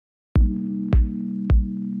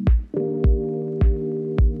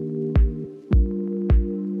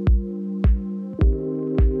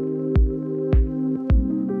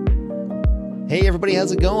Hey everybody,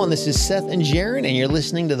 how's it going? This is Seth and Jaron, and you're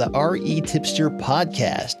listening to the REtipster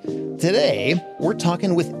podcast. Today, we're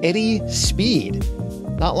talking with Eddie Speed.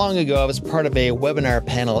 Not long ago, I was part of a webinar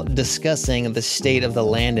panel discussing the state of the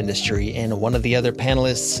land industry, and one of the other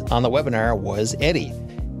panelists on the webinar was Eddie.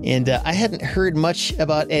 And I hadn't heard much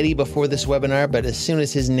about Eddie before this webinar, but as soon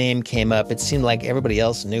as his name came up, it seemed like everybody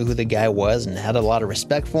else knew who the guy was and had a lot of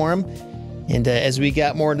respect for him. And as we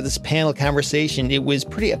got more into this panel conversation, it was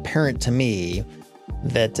pretty apparent to me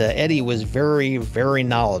that Eddie was very, very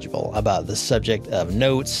knowledgeable about the subject of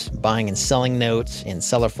notes, buying and selling notes, and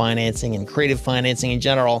seller financing and creative financing in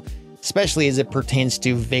general, especially as it pertains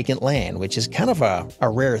to vacant land, which is kind of a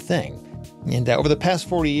rare thing. And over the past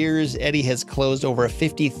 40 years, Eddie has closed over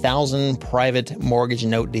 50,000 private mortgage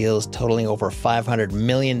note deals totaling over $500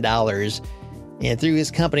 million. And through his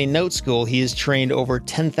company Note School, he has trained over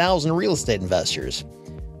 10,000 real estate investors.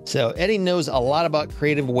 So Eddie knows a lot about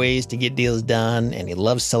creative ways to get deals done, and he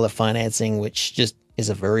loves seller financing, which just is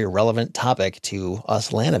a very relevant topic to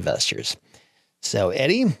us land investors. So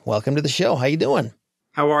Eddie, welcome to the show. How you doing?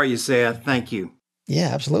 How are you, Seth? Thank you. Yeah,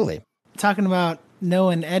 absolutely. Talking about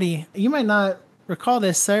knowing Eddie, you might not recall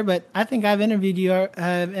this, sir, but I think I've interviewed you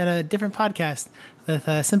at a different podcast with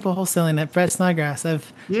Simple Wholesaling at Brett Snodgrass.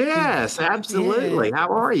 Yes, absolutely. Yeah, how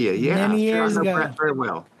are you? Yeah, many years I know ago. Brett very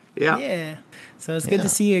well. Yeah. Yeah. So it's good to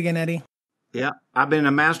see you again, Eddie. Yeah, I've been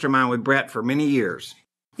a mastermind with Brett for many years.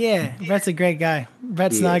 Yeah, Brett's a great guy.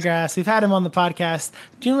 Brett Snodgrass. We've had him on the podcast.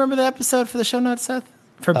 Do you remember the episode for the show notes, Seth?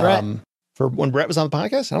 For Brett? For when Brett was on the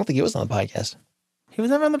podcast? I don't think he was on the podcast. He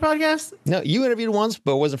was never on the podcast? No, you interviewed once,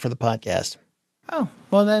 but it wasn't for the podcast. Oh,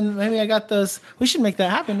 well then maybe I got those. We should make that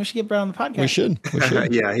happen. We should get Brett on the podcast. We should.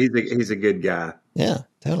 Yeah, he's a good guy. Yeah,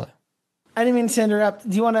 totally. I didn't mean to interrupt.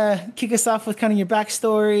 Do you want to kick us off with kind of your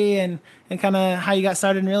backstory and kind of how you got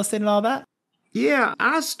started in real estate and all that? Yeah,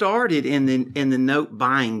 I started in the note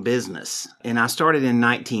buying business, and I started in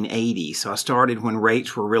 1980. So I started when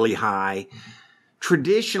rates were really high.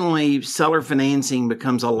 Traditionally, seller financing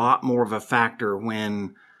becomes a lot more of a factor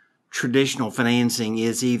when traditional financing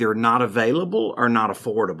is either not available or not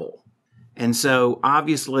affordable. And so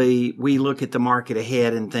obviously we look at the market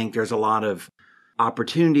ahead and think there's a lot of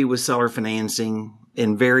opportunity with seller financing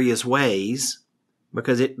in various ways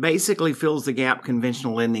because it basically fills the gap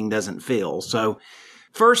conventional lending doesn't fill. So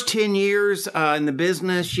first 10 years in the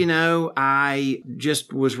business, I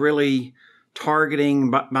just was really targeting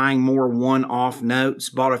buying more one-off notes,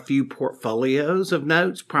 bought a few portfolios of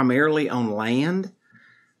notes, primarily on land,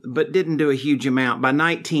 but didn't do a huge amount. By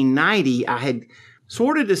 1990, I had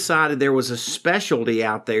sort of decided there was a specialty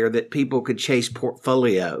out there that people could chase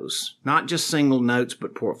portfolios, not just single notes,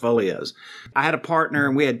 but portfolios. I had a partner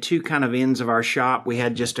and we had two kind of ends of our shop. We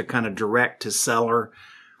had just a kind of direct to seller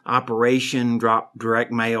operation, drop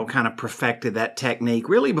direct mail, kind of perfected that technique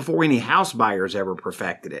really before any house buyers ever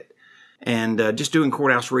perfected it. And just doing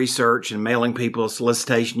courthouse research and mailing people a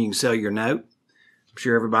solicitation, you can sell your note. I'm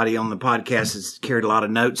sure everybody on the podcast has carried a lot of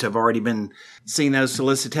notes. I've already been seeing those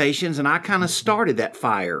solicitations, and I kind of started that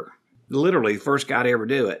fire. Literally, the first guy to ever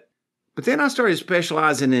do it. But then I started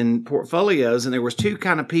specializing in portfolios, and there was two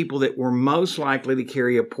kind of people that were most likely to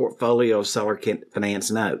carry a portfolio of seller finance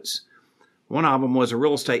notes. One of them was a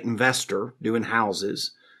real estate investor doing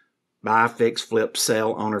houses, buy, fix, flip,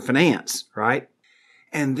 sell, owner finance, right?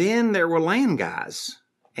 And then there were land guys.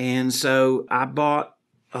 And so I bought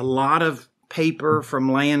a lot of paper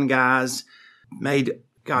from land guys, made,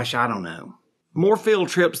 I don't know, more field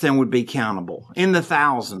trips than would be countable, in the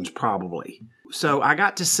thousands probably. So I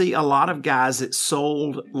got to see a lot of guys that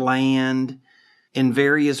sold land in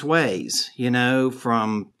various ways,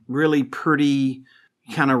 from really pretty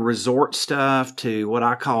kind of resort stuff to what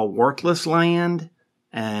I call worthless land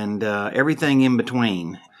and everything in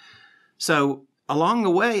between. So along the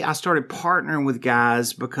way, I started partnering with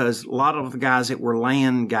guys because a lot of the guys that were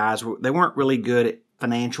land guys, they weren't really good at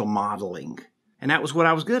financial modeling. And that was what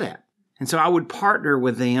I was good at. And so I would partner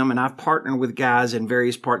with them, and I've partnered with guys in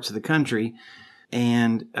various parts of the country.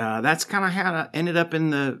 And that's kind of how I ended up in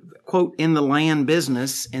the, quote, in the land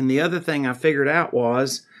business. And the other thing I figured out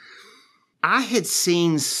was I had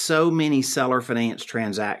seen so many seller finance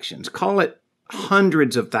transactions, call it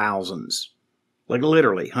hundreds of thousands, like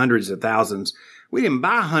literally hundreds of thousands. We didn't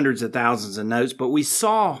buy hundreds of thousands of notes, but we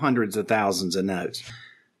saw hundreds of thousands of notes.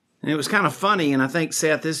 And it was kind of funny, and I think,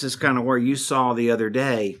 Seth, this is kind of where you saw the other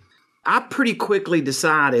day. I pretty quickly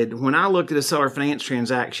decided when I looked at a seller finance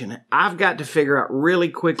transaction, I've got to figure out really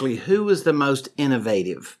quickly who is the most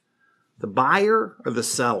innovative, the buyer or the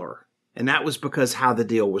seller. And that was because how the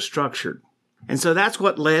deal was structured. And so that's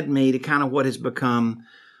what led me to kind of what has become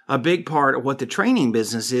a big part of what the training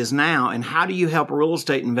business is now. And how do you help a real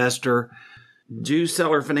estate investor do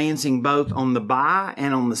seller financing both on the buy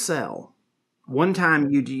and on the sell? One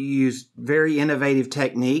time you use very innovative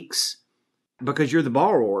techniques because you're the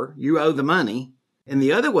borrower, you owe the money. And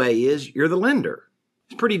the other way is you're the lender.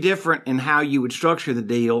 It's pretty different in how you would structure the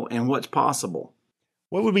deal and what's possible.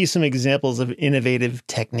 What would be some examples of innovative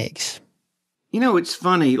techniques? It's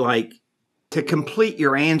funny, like to complete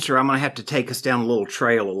your answer, I'm going to have to take us down a little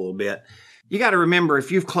trail a little bit. You got to remember,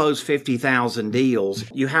 if you've closed 50,000 deals,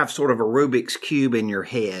 you have sort of a Rubik's Cube in your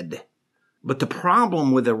head. But the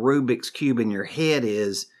problem with a Rubik's Cube in your head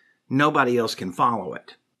is nobody else can follow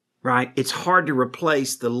it, right? It's hard to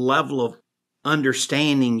replace the level of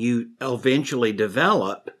understanding you eventually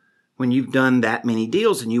develop when you've done that many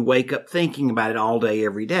deals and you wake up thinking about it all day,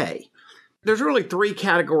 every day. There's really three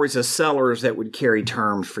categories of sellers that would carry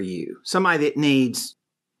terms for you. Somebody that needs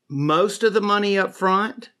most of the money up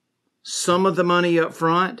front, some of the money up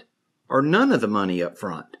front, or none of the money up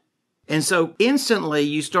front. And so instantly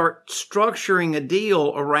you start structuring a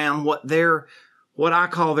deal around what I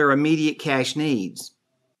call their immediate cash needs.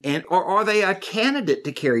 And or are they a candidate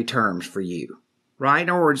to carry terms for you? Right? In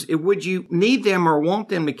other words, would you need them or want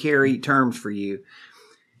them to carry terms for you?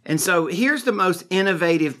 And so here's the most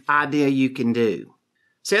innovative idea you can do.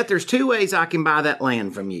 Seth, there's two ways I can buy that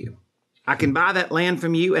land from you. I can buy that land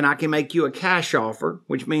from you and I can make you a cash offer,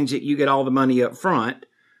 which means that you get all the money up front,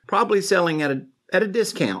 probably selling at a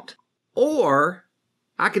discount. Or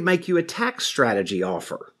I could make you a tax strategy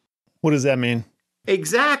offer. What does that mean?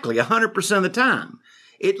 Exactly, 100% of the time.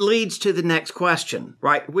 It leads to the next question,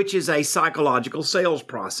 right? Which is a psychological sales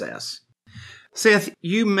process. Seth,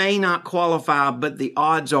 you may not qualify, but the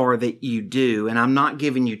odds are that you do. And I'm not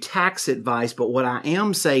giving you tax advice, but what I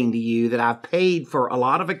am saying to you that I've paid for a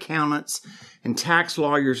lot of accountants and tax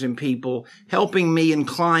lawyers and people helping me and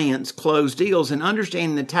clients close deals and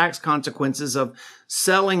understanding the tax consequences of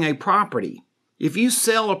selling a property. If you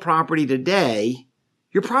sell a property today,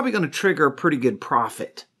 you're probably going to trigger a pretty good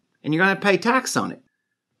profit and you're going to pay tax on it.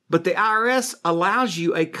 But the IRS allows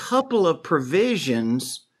you a couple of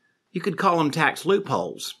provisions. You could call them tax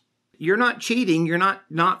loopholes. You're not cheating. You're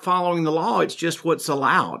not following the law. It's just what's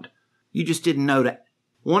allowed. You just didn't know that.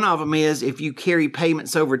 One of them is if you carry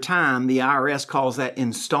payments over time, the IRS calls that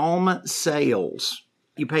installment sales.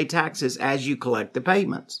 You pay taxes as you collect the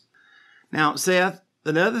payments. Now, Seth,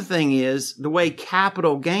 another thing is the way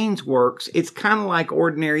capital gains works, it's kind of like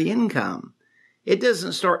ordinary income. It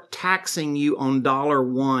doesn't start taxing you on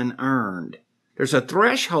 $1 earned. There's a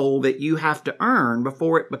threshold that you have to earn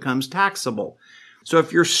before it becomes taxable. So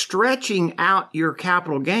if you're stretching out your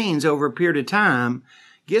capital gains over a period of time,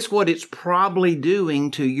 guess what it's probably doing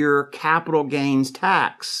to your capital gains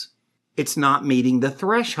tax? It's not meeting the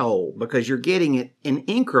threshold because you're getting it in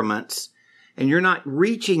increments and you're not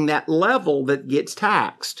reaching that level that gets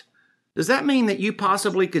taxed. Does that mean that you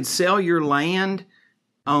possibly could sell your land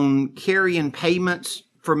on carrying payments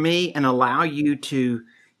for me and allow you to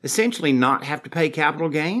essentially not have to pay capital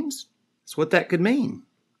gains? That's what that could mean.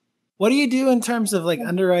 What do you do in terms of like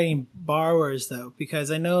underwriting borrowers though?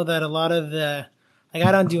 Because I know that a lot of I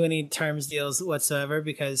don't do any terms deals whatsoever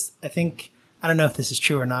because I don't know if this is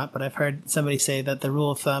true or not, but I've heard somebody say that the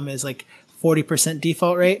rule of thumb is like 40%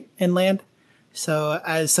 default rate in land. So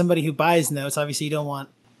as somebody who buys notes, obviously you don't want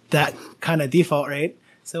that kind of default rate.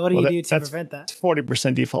 So what do you do to prevent that?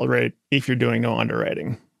 40% default rate if you're doing no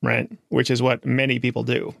underwriting, right? Which is what many people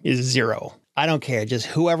do, is 0. I don't care. Just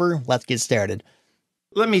whoever, let's get started.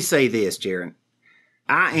 Let me say this, Jaron.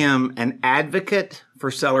 I am an advocate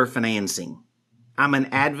for seller financing. I'm an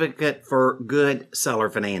advocate for good seller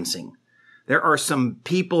financing. There are some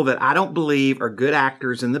people that I don't believe are good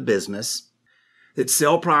actors in the business that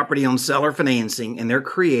sell property on seller financing and they're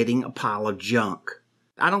creating a pile of junk.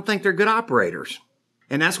 I don't think they're good operators.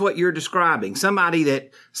 And that's what you're describing. Somebody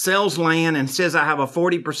that sells land and says, I have a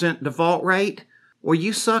 40% default rate. Well,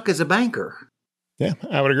 you suck as a banker. Yeah,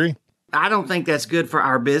 I would agree. I don't think that's good for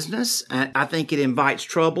our business. I think it invites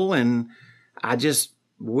trouble. And I just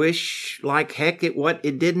wish like heck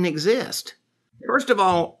it didn't exist. First of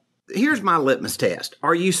all, here's my litmus test.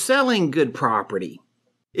 Are you selling good property?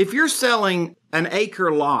 If you're selling an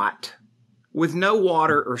acre lot with no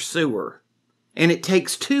water or sewer, and it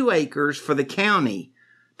takes 2 acres for the county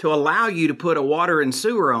to allow you to put a water and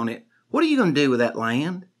sewer on it, what are you going to do with that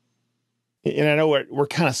land? And I know we're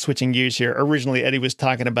kind of switching gears here. Originally, Eddie was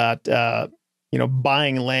talking about,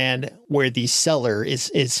 buying land where the seller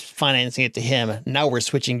is financing it to him. Now we're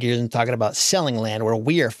switching gears and talking about selling land where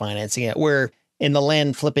we are financing it. We're in the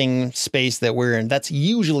land flipping space that we're in. That's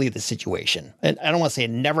usually the situation. And I don't want to say it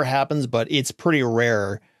never happens, but it's pretty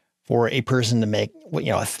rare for a person to make, a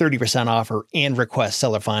 30% offer and request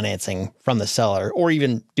seller financing from the seller, or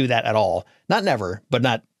even do that at all. Not never,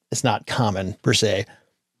 but it's not common per se.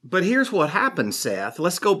 But here's what happens, Seth.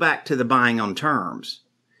 Let's go back to the buying on terms.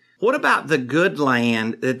 What about the good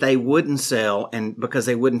land that they wouldn't sell and because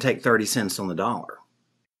they wouldn't take 30 cents on the dollar?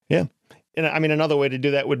 Yeah. And I mean, another way to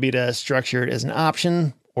do that would be to structure it as an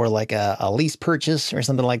option or like a lease purchase or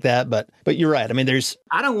something like that. But you're right. I mean,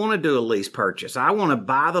 I don't want to do a lease purchase. I want to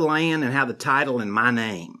buy the land and have the title in my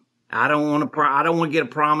name. I don't want to get a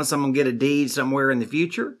promise I'm going to get a deed somewhere in the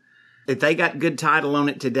future. If they got good title on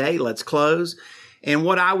it today, let's close. And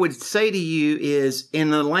what I would say to you is,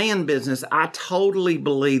 in the land business, I totally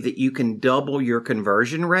believe that you can double your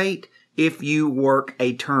conversion rate if you work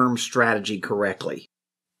a term strategy correctly.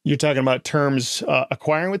 You're talking about terms,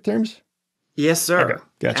 acquiring with terms? Yes, sir. Okay,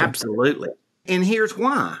 gotcha. Absolutely. And here's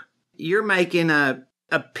why. You're making a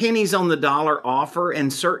pennies on the dollar offer,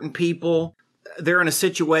 and certain people, they're in a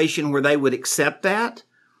situation where they would accept that.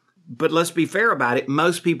 But let's be fair about it.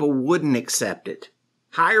 Most people wouldn't accept it.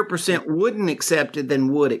 Higher percent wouldn't accept it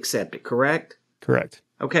than would accept it, correct? Correct.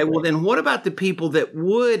 Okay, well then what about the people that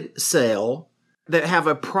would sell that have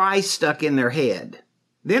a price stuck in their head?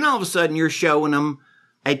 Then all of a sudden you're showing them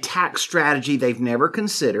a tax strategy they've never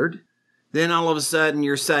considered. Then all of a sudden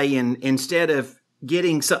you're saying, instead of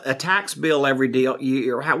getting a tax bill every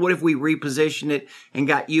year, what if we reposition it and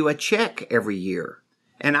got you a check every year?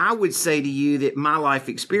 And I would say to you that my life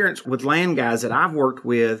experience with land guys that I've worked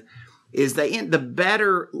with is the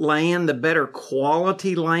better land, the better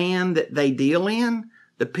quality land that they deal in,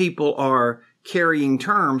 the people are carrying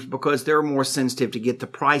terms because they're more sensitive to get the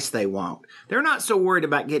price they want. They're not so worried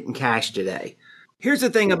about getting cash today. Here's the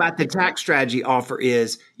thing about the tax strategy offer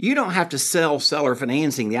is you don't have to sell seller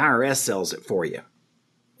financing. The IRS sells it for you.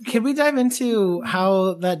 Can we dive into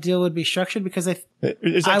how that deal would be structured? Because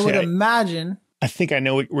I would imagine. I think I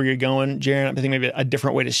know where you're going, Jaron. I think maybe a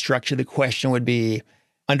different way to structure the question would be,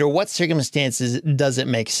 under what circumstances does it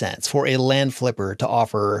make sense for a land flipper to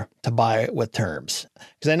offer to buy with terms?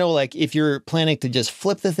 Because I know, like, if you're planning to just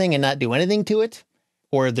flip the thing and not do anything to it,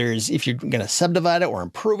 or if you're going to subdivide it or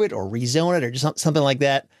improve it or rezone it or just something like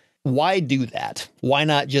that, why do that? Why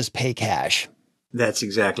not just pay cash? That's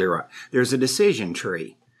exactly right. There's a decision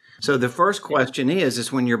tree. So the first question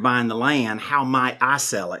is when you're buying the land, how might I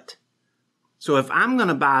sell it? So if I'm going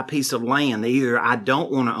to buy a piece of land that either I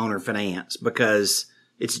don't want to own or finance because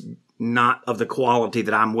it's not of the quality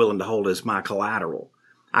that I'm willing to hold as my collateral,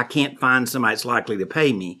 I can't find somebody that's likely to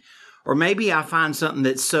pay me. Or maybe I find something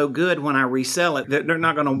that's so good when I resell it that they're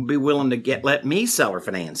not going to be willing to let me seller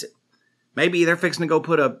finance it. Maybe they're fixing to go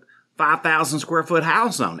put a 5,000 square foot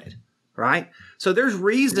house on it, right? So there's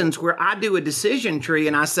reasons where I do a decision tree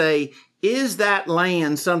and I say, is that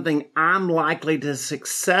land something I'm likely to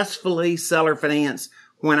successfully seller finance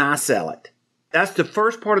when I sell it? That's the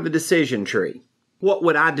first part of the decision tree. What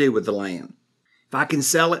would I do with the land? If I can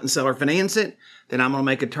sell it and seller finance it, then I'm going to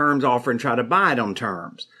make a terms offer and try to buy it on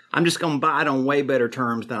terms. I'm just going to buy it on way better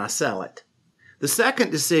terms than I sell it. The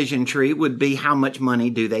second decision tree would be how much money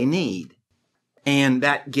do they need? And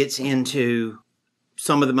that gets into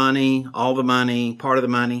some of the money, all the money, part of the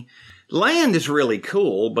money. Land is really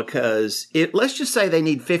cool because let's just say they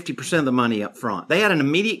need 50% of the money up front. They had an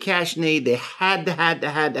immediate cash need. They had to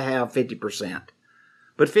have 50%.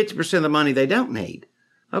 But 50% of the money they don't need.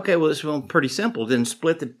 Okay, well, it's pretty simple. Then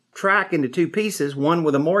split the tract into two pieces, one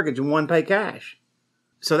with a mortgage and one pay cash.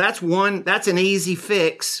 So that's an easy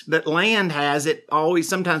fix, but land has it always.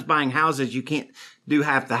 Sometimes buying houses, you can't do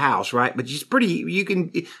half the house, right? But you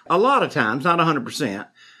can, a lot of times, not 100%,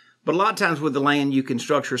 but a lot of times with the land, you can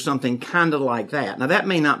structure something kind of like that. Now, that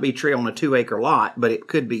may not be true on a 2-acre lot, but it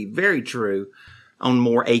could be very true on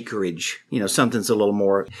more acreage, something's a little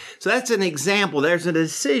more. So that's an example. There's a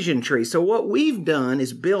decision tree. So what we've done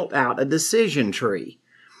is built out a decision tree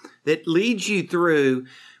that leads you through.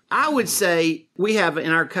 I would say we have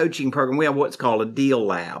in our coaching program, we have what's called a deal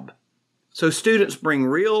lab. So students bring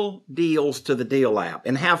real deals to the deal lab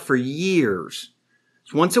and have for years.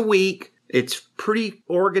 It's once a week. It's pretty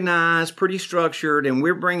organized, pretty structured, and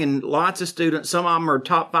we're bringing lots of students. Some of them are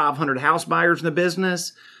top 500 house buyers in the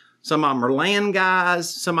business. Some of them are land guys.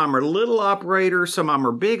 Some of them are little operators. Some of them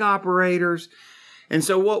are big operators. And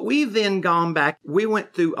so what we've then gone back, we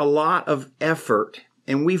went through a lot of effort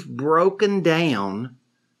and we've broken down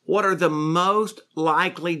what are the most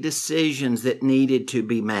likely decisions that needed to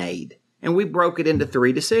be made. And we broke it into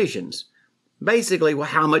 3 decisions. Basically, well,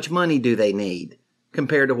 how much money do they need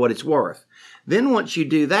compared to what it's worth? Then once you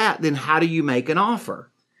do that, then how do you make an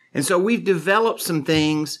offer? And so we've developed some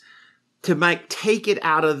things to take it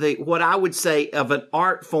out of what I would say of an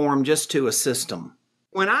art form just to a system.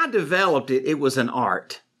 When I developed it, it was an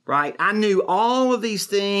art, right? I knew all of these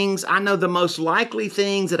things. I know the most likely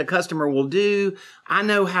things that a customer will do. I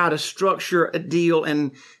know how to structure a deal.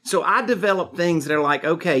 And so I developed things that are like,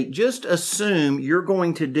 okay, just assume you're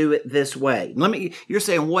going to do it this way. You're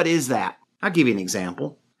saying, what is that? I'll give you an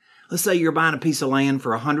example. Let's say you're buying a piece of land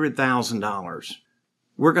for $100,000.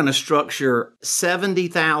 We're going to structure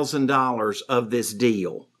 $70,000 of this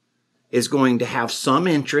deal is going to have some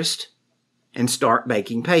interest and start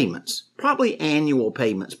making payments. Probably annual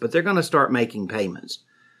payments, but they're going to start making payments.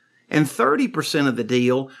 And 30% of the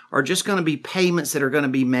deal are just going to be payments that are going to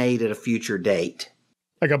be made at a future date.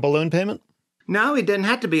 Like a balloon payment? No, it doesn't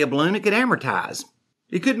have to be a balloon. It could amortize.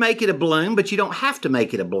 You could make it a balloon, but you don't have to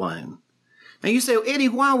make it a balloon. Now you say, well, Eddie,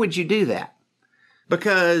 why would you do that?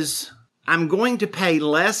 Because I'm going to pay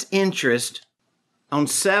less interest on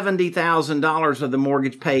 $70,000 of the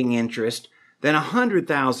mortgage paying interest than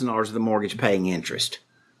 $100,000 of the mortgage paying interest.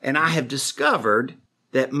 And I have discovered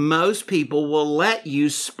that most people will let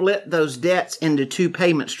you split those debts into two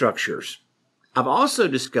payment structures. I've also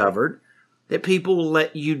discovered that people will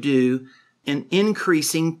let you do an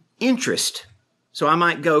increasing interest. So I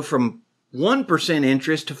might go from 1%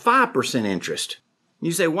 interest to 5% interest.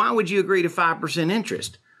 You say, why would you agree to 5%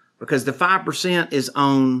 interest? Because the 5% is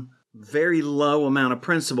on very low amount of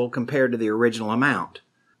principal compared to the original amount,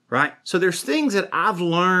 right? So there's things that I've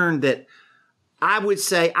learned that I would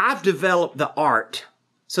say I've developed the art.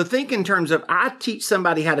 So think in terms of I teach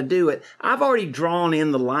somebody how to do it. I've already drawn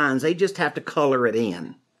in the lines. They just have to color it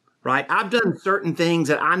in, right? I've done certain things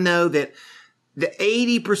that I know that the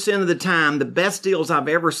 80% of the time, the best deals I've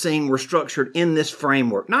ever seen were structured in this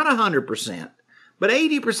framework. Not 100%, but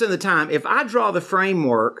 80% of the time, if I draw the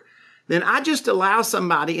framework, then I just allow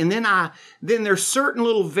somebody, and then there's certain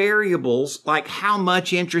little variables, like how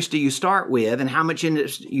much interest do you start with and how much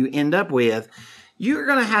interest you end up with. You're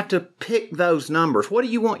going to have to pick those numbers. What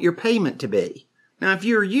do you want your payment to be? Now, if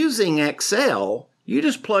you're using Excel, you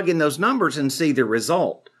just plug in those numbers and see the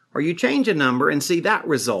result, or you change a number and see that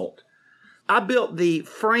result. I built the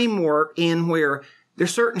framework in where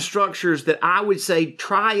there's certain structures that I would say,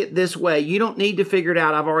 try it this way. You don't need to figure it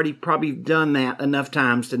out. I've already probably done that enough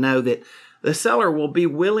times to know that the seller will be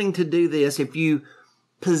willing to do this if you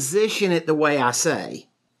position it the way I say.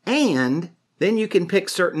 And then you can pick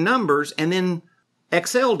certain numbers, and then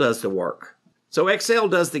Excel does the work. So Excel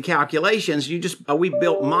does the calculations. We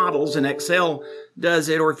built models and Excel does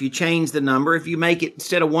it. Or if you change the number, if you make it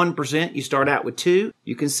instead of 1%, you start out with 2,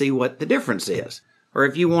 you can see what the difference is. Or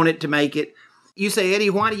if you want it to make it, you say, Eddie,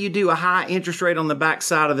 why do you do a high interest rate on the back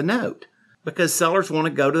side of the note? Because sellers want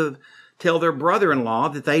to go to tell their brother-in-law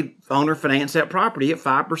that they own or finance that property at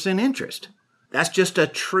 5% interest. That's just a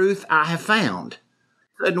truth I have found.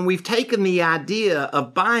 And we've taken the idea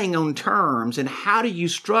of buying on terms and how do you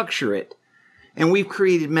structure it, and we've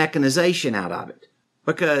created mechanization out of it.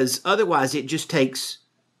 Because otherwise it just takes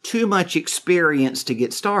too much experience to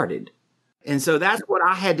get started. And so that's what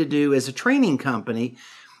I had to do as a training company,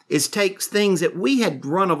 is take things that we had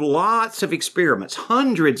run of lots of experiments,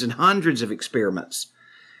 hundreds and hundreds of experiments,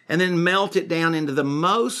 and then melt it down into the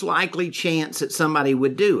most likely chance that somebody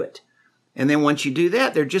would do it. And then once you do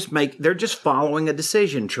that, they're just following a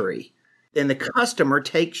decision tree. And the customer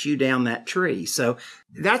takes you down that tree. So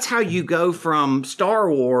that's how you go from Star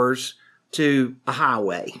Wars to a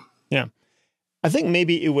highway. Yeah. I think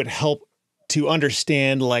maybe it would help to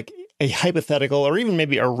understand like a hypothetical or even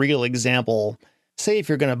maybe a real example. Say if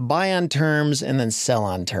you're going to buy on terms and then sell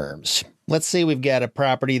on terms. Let's say we've got a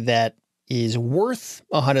property that is worth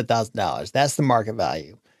 $100,000. That's the market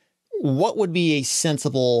value. What would be a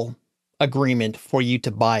sensible agreement for you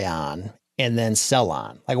to buy on and then sell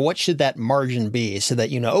on? Like, what should that margin be so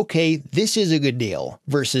that you know, okay, this is a good deal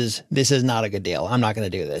versus this is not a good deal. I'm not going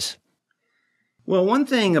to do this. Well, one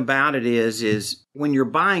thing about it is when you're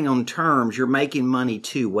buying on terms, you're making money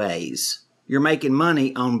two ways. You're making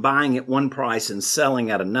money on buying at one price and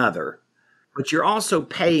selling at another, but you're also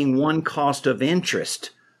paying one cost of interest,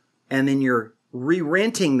 and then you're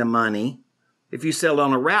re-renting the money if you sell it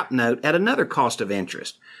on a wrap note at another cost of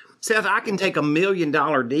interest. Seth, I can take $1 million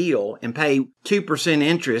deal and pay 2%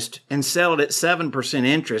 interest and sell it at 7%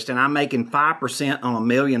 interest, and I'm making 5% on $1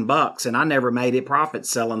 million, and I never made a profit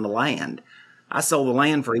selling the land. I sold the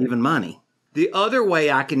land for even money. The other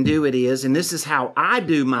way I can do it is, and this is how I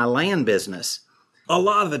do my land business, a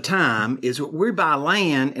lot of the time is we buy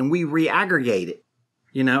land and we reaggregate it.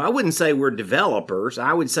 You know, I wouldn't say we're developers.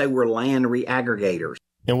 I would say we're land reaggregators.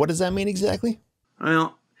 And what does that mean exactly?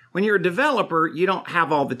 Well, When you're a developer, you don't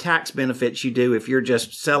have all the tax benefits you do if you're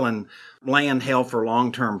just selling land held for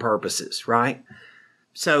long-term purposes, right?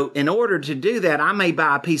 So in order to do that, I may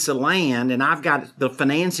buy a piece of land and I've got the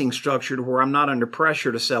financing structured where I'm not under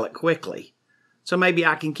pressure to sell it quickly. So maybe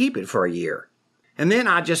I can keep it for a year. And then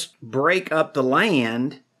I just break up the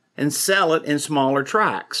land and sell it in smaller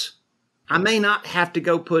tracts. I may not have to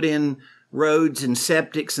go put in roads and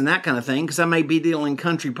septics and that kind of thing because I may be dealing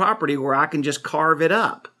country property where I can just carve it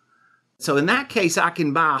up. So in that case, I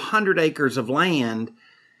can buy 100 acres of land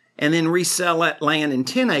and then resell that land in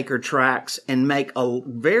 10-acre tracts and make a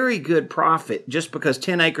very good profit just because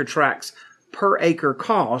 10-acre tracts per acre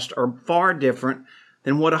cost are far different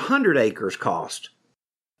than what 100 acres cost.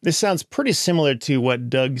 This sounds pretty similar to what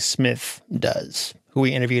Doug Smith does, who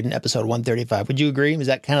we interviewed in episode 135. Would you agree? Is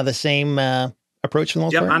that kind of the same approach for the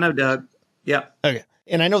most part? Yep, I know Doug. Yep. Okay.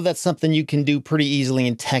 And I know that's something you can do pretty easily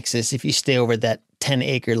in Texas if you stay over that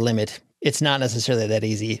 10-acre limit. It's not necessarily that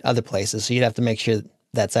easy other places, so you'd have to make sure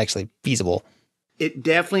that's actually feasible. It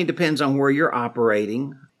definitely depends on where you're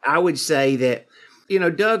operating. I would say that,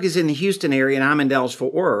 Doug is in the Houston area and I'm in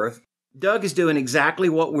Dallas-Fort Worth. Doug is doing exactly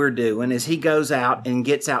what we're doing as he goes out and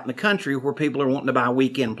gets out in the country where people are wanting to buy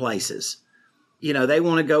weekend places. They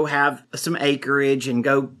want to go have some acreage and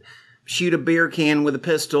go shoot a beer can with a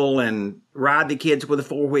pistol and ride the kids with the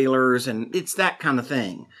four-wheelers, and it's that kind of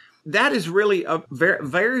thing. That is really a very,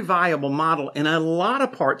 very viable model in a lot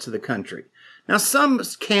of parts of the country. Now, some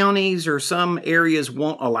counties or some areas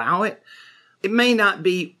won't allow it. It may not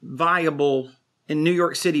be viable in New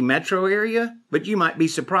York City metro area, but you might be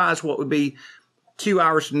surprised what would be 2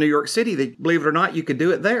 hours from New York City that, believe it or not, you could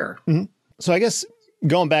do it there. Mm-hmm. So I guess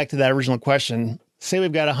going back to that original question, say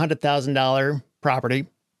we've got a $100,000 property.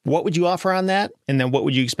 What would you offer on that? And then what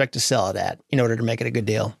would you expect to sell it at in order to make it a good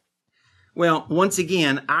deal? Well, once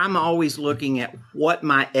again, I'm always looking at what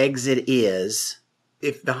my exit is.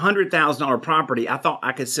 If the $100,000 property, I thought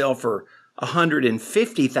I could sell for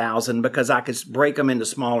 $150,000 because I could break them into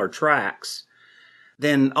smaller tracts,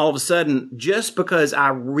 then all of a sudden, just because I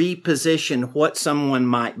reposition what someone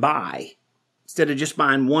might buy, instead of just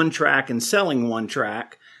buying one track and selling one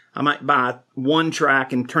track, I might buy one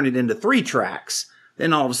track and turn it into 3 tracks.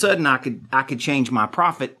 Then all of a sudden, I could change my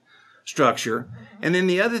profit structure. And then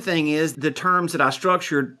the other thing is the terms that I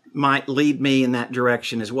structured might lead me in that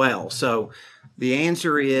direction as well. So the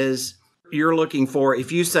answer is you're looking for,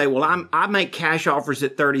 if you say, well, I make cash offers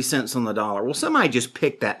at 30 cents on the dollar. Well, somebody just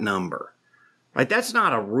pick that number, right? That's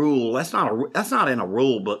not a rule. That's not in a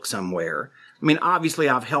rule book somewhere. I mean, obviously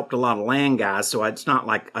I've helped a lot of land guys, so it's not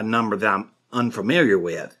like a number that I'm unfamiliar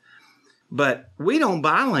with, but we don't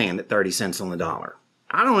buy land at 30 cents on the dollar.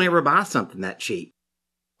 I don't ever buy something that cheap.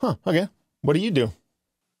 Huh. Okay. What do you do?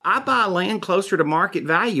 I buy land closer to market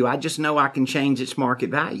value. I just know I can change its market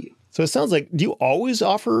value. So it sounds like, do you always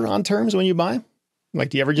offer on terms when you buy? Like,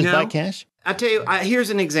 do you ever just buy cash? I tell you, here's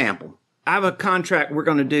an example. I have a contract we're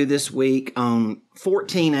going to do this week on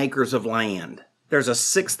 14 acres of land. There's a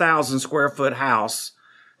 6,000 square foot house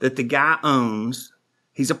that the guy owns.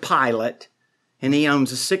 He's a pilot, and he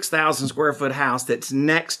owns a 6,000 square foot house that's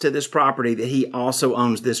next to this property that he also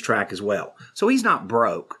owns this tract as well. So he's not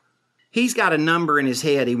broke. He's got a number in his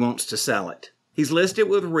head he wants to sell it. He's listed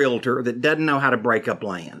with a realtor that doesn't know how to break up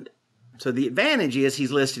land. So the advantage is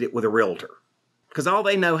he's listed it with a realtor because all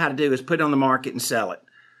they know how to do is put it on the market and sell it.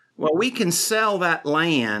 Well, we can sell that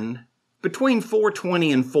land between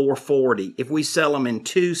 $420 and $440 if we sell them in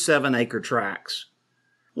 2 7-acre tracts.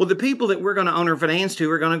 Well, the people that we're going to owner finance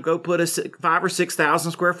to are going to go put a 5,000 or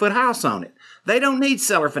 6,000 square foot house on it. They don't need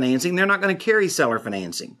seller financing. They're not going to carry seller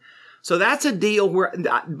financing. So that's a deal where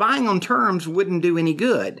buying on terms wouldn't do any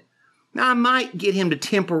good. Now, I might get him to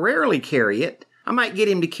temporarily carry it. I might get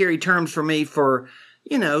him to carry terms for me for,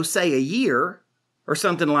 say a year or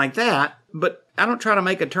something like that. But I don't try to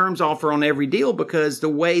make a terms offer on every deal because the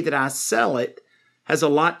way that I sell it has a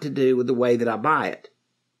lot to do with the way that I buy it.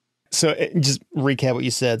 So just recap what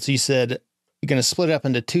you said. So you said you're going to split it up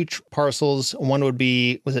into 2 parcels. One would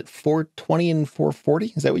be, was it 420 and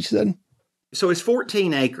 440? Is that what you said? So it's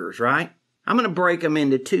 14 acres, right? I'm going to break them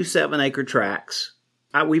into 2 7-acre tracts.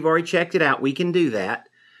 We've already checked it out. We can do that.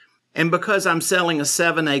 And because I'm selling a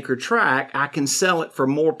 7-acre tract, I can sell it for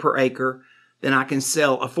more per acre than I can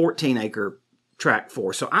sell a 14-acre tract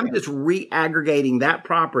for. So I'm just reaggregating that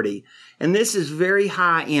property. And this is very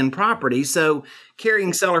high-end property. So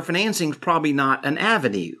carrying seller financing is probably not an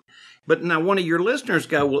avenue. But now one of your listeners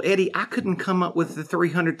go, well, Eddie, I couldn't come up with the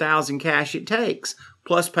 $300,000 cash it takes,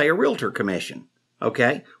 plus pay a realtor commission.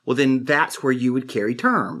 Okay, well, then that's where you would carry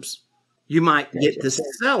terms. You might get the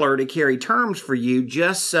seller to carry terms for you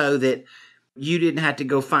just so that you didn't have to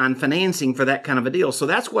go find financing for that kind of a deal. So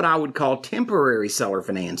that's what I would call temporary seller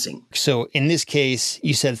financing. So in this case,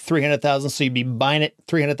 you said 300,000. So you'd be buying it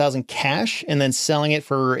 300,000 cash and then selling it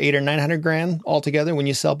for 800 or 900 grand altogether when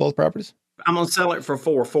you sell both properties? I'm going to sell it for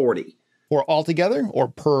 440. Or altogether or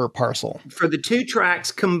per parcel? For the two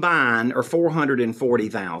tracts combined are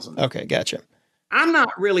 440,000. Okay, gotcha. I'm not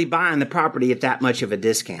really buying the property at that much of a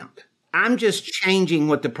discount. I'm just changing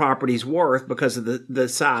what the property's worth because of the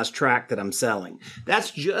size tract that I'm selling.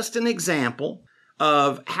 That's just an example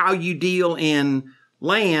of how you deal in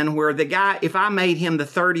land where the guy, if I made him the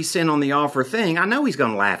 30 cent on the offer thing, I know he's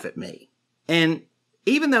going to laugh at me. And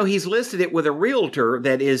even though he's listed it with a realtor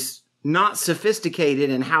that is not sophisticated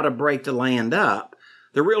in how to break the land up,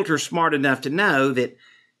 the realtor's smart enough to know that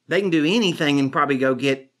they can do anything and probably go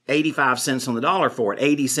get 85 cents on the dollar for it,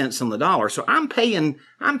 80 cents on the dollar. So I'm paying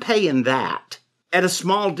that at a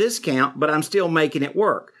small discount, but I'm still making it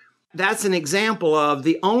work. That's an example of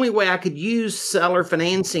the only way I could use seller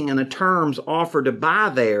financing and a terms offer to buy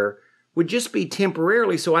there would just be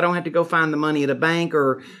temporarily, so I don't have to go find the money at a bank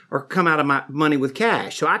or come out of my money with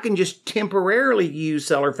cash. So I can just temporarily use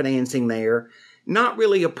seller financing there, not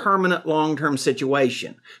really a permanent long-term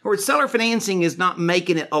situation. Or seller financing is not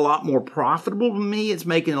making it a lot more profitable to me. It's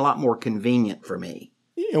making it a lot more convenient for me.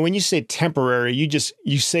 And when you say temporary,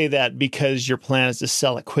 you say that because your plan is to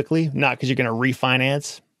sell it quickly, not because you're going to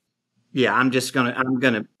refinance? Yeah,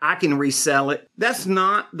 I can resell it. That's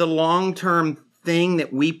not the long-term thing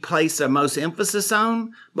that we place the most emphasis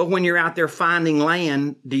on. But when you're out there finding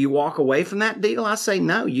land, do you walk away from that deal? I say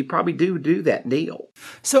no, you probably do that deal.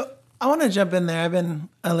 So I want to jump in there. I've been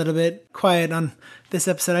a little bit quiet on this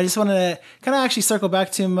episode. I just wanted to kind of actually circle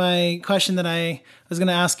back to my question that I was going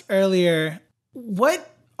to ask earlier.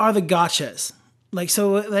 What are the gotchas? Like,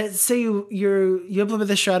 so let's say you implement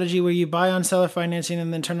this strategy where you buy on seller financing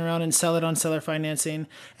and then turn around and sell it on seller financing,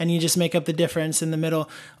 and you just make up the difference in the middle.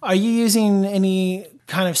 Are you using any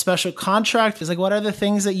kind of special contract? It's like, what are the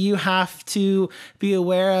things that you have to be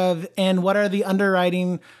aware of, and what are the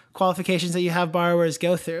underwriting qualifications that you have borrowers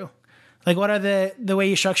go through? Like, what are the way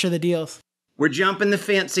you structure the deals? We're jumping the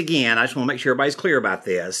fence again. I just want to make sure everybody's clear about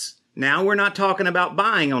this. Now we're not talking about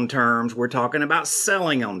buying on terms. We're talking about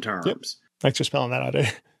selling on terms. Yep. Thanks for spelling that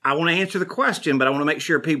out. I want to answer the question, but I want to make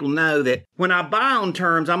sure people know that when I buy on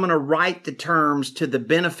terms, I'm going to write the terms to the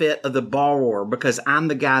benefit of the borrower because I'm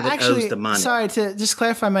the guy that owes the money. Sorry, to just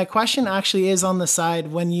clarify, my question actually is on the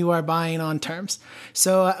side when you are buying on terms.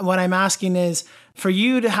 So what I'm asking is for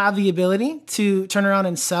you to have the ability to turn around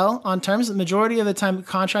and sell on terms. The majority of the time,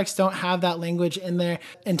 contracts don't have that language in there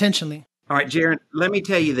intentionally. All right, Jaron, let me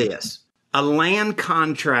tell you this. A land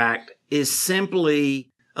contract is simply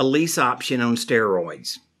a lease option on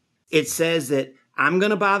steroids. It says that I'm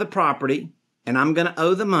going to buy the property and I'm going to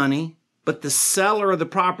owe the money, but the seller of the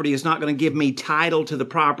property is not going to give me title to the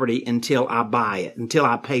property until I buy it, until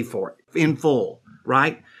I pay for it in full,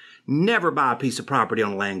 right? Never buy a piece of property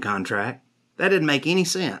on a land contract. That didn't make any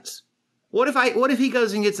sense. What if he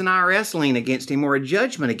goes and gets an IRS lien against him or a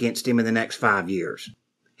judgment against him in the next 5 years?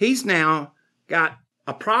 He's now got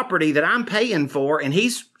a property that I'm paying for and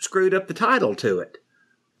he's screwed up the title to it.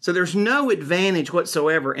 So there's no advantage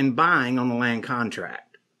whatsoever in buying on a land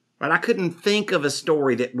contract. Right? I couldn't think of a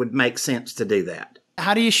story that would make sense to do that.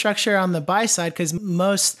 How do you structure on the buy side? Because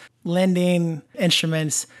most lending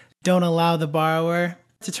instruments don't allow the borrower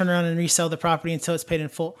to turn around and resell the property until it's paid in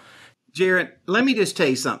full. Jared, let me just tell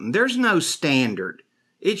you something. There's no standard.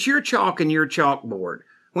 It's your chalk and your chalkboard.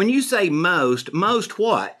 When you say most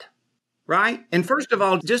what? Right? And first of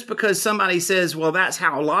all, just because somebody says, well, that's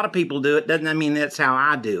how a lot of people do it, doesn't mean that's how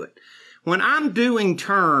I do it. When I'm doing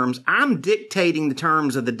terms, I'm dictating the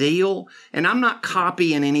terms of the deal, and I'm not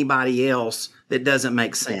copying anybody else that doesn't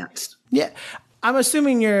make sense. Yeah. I'm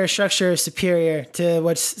assuming your structure is superior to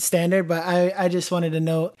what's standard, but I just wanted to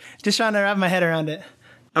know, just trying to wrap my head around it.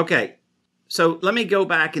 Okay. So let me go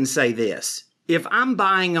back and say this. If I'm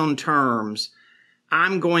buying on terms,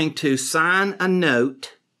 I'm going to sign a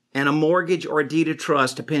note and a mortgage or a deed of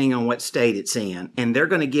trust, depending on what state it's in, and they're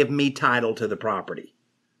going to give me title to the property.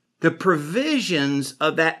 The provisions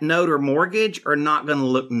of that note or mortgage are not going to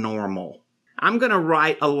look normal. I'm going to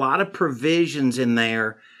write a lot of provisions in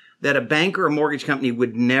there that a bank or a mortgage company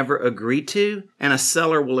would never agree to, and a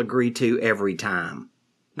seller will agree to every time.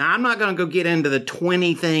 Now, I'm not going to go get into the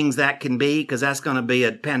 20 things that can be, because that's going to be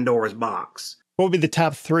a Pandora's box. What would be the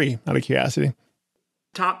top 3, out of curiosity?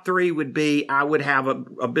 Top 3 would be I would have a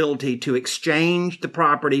ability to exchange the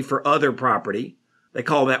property for other property. They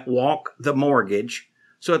call that walk the mortgage.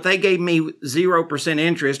 So if they gave me 0%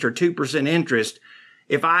 interest or 2% interest,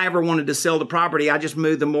 If I ever wanted to sell the property, I just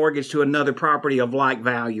moved the mortgage to another property of like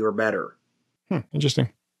value or better. Interesting.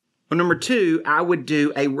 Well, number two, I would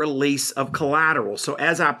do a release of collateral. So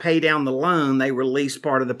as I pay down the loan, they release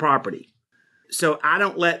part of the property. So I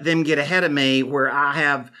don't let them get ahead of me where I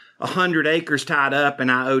have 100 acres tied up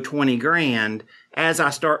and I owe 20 grand. As I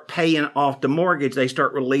start paying off the mortgage, they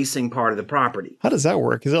start releasing part of the property. How does that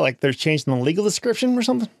work? Is it like they're changing the legal description or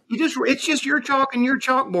something? It's just your chalk and your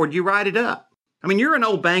chalkboard. You write it up. I mean, you're an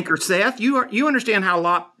old banker, Seth. You understand how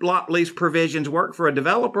lot lease provisions work for a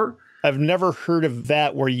developer. I've never heard of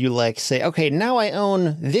that where you like say, okay, now I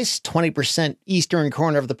own this 20% eastern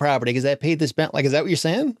corner of the property because I paid this back. Like, is that what you're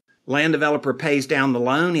saying? Land developer pays down the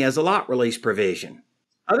loan. He has a lot release provision.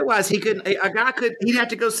 Otherwise, he'd have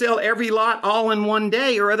to go sell every lot all in one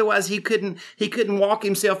day, or otherwise he couldn't walk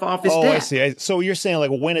himself off his debt. I see. So you're saying like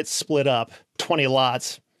when it's split up, 20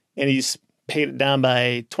 lots, and he's paid it down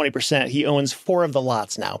by 20%, he owns 4 of the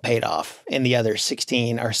lots now paid off, and the other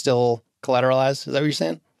 16 are still collateralized? Is that what you're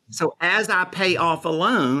saying? So as I pay off a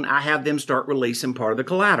loan, I have them start releasing part of the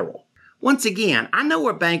collateral. Once again, I know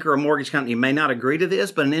a bank or a mortgage company may not agree to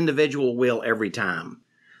this, but an individual will every time.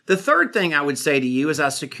 The third thing I would say to you is I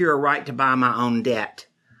secure a right to buy my own debt.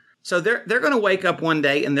 So they're going to wake up one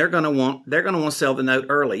day and they're going to want to sell the note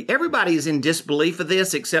early. Everybody is in disbelief of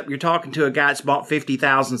this, except you're talking to a guy that's bought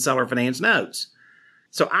 50,000 seller finance notes.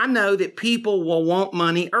 So I know that people will want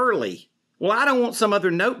money early. Well, I don't want some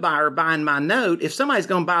other note buyer buying my note. If somebody's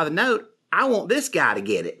going to buy the note, I want this guy to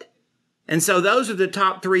get it. And so those are the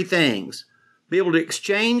top 3 things. Be able to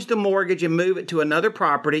exchange the mortgage and move it to another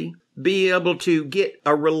property. Be able to get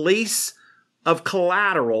a release of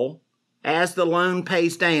collateral as the loan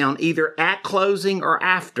pays down, either at closing or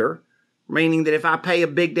after, meaning that if I pay a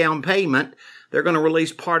big down payment, they're going to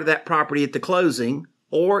release part of that property at the closing.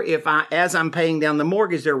 Or as I'm paying down the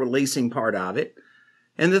mortgage, they're releasing part of it.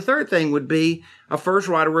 And the third thing would be a first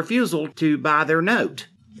right of refusal to buy their note.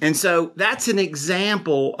 And so that's an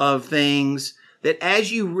example of things that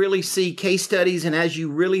as you really see case studies and as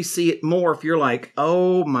you really see it morph, you're like,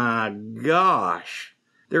 oh my gosh,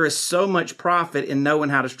 there is so much profit in knowing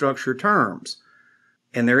how to structure terms.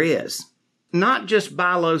 And there is. Not just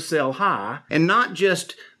buy low, sell high, and not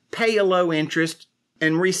just pay a low interest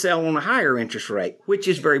and resell on a higher interest rate, which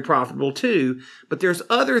is very profitable too. But there's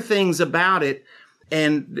other things about it.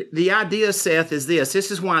 And the idea, Seth, is this.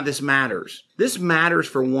 This is why this matters. This matters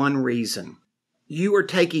for one reason. You are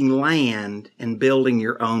taking land and building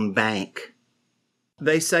your own bank.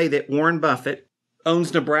 They say that Warren Buffett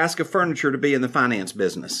owns Nebraska Furniture to be in the finance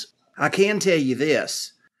business. I can tell you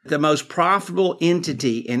this. The most profitable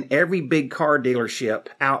entity in every big car dealership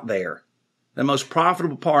out there, the most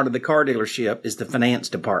profitable part of the car dealership is the finance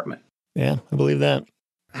department. Yeah, I believe that.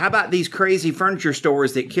 How about these crazy furniture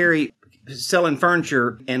stores that carry selling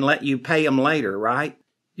furniture and let you pay them later, right?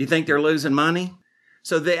 You think they're losing money?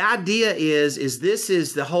 So the idea is this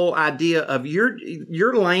is the whole idea of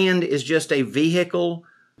your land is just a vehicle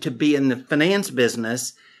to be in the finance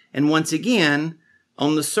business. And once again,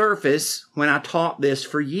 on the surface, when I taught this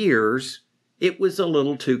for years, it was a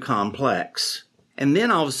little too complex. And then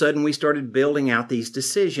all of a sudden we started building out these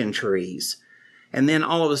decision trees. And then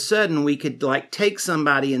all of a sudden we could take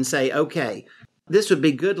somebody and say, okay, this would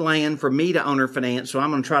be good land for me to owner finance, so I'm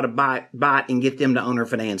going to try to buy it and get them to owner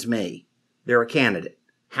finance me. They're a candidate.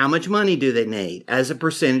 How much money do they need as a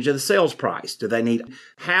percentage of the sales price? Do they need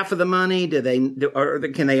half of the money? Or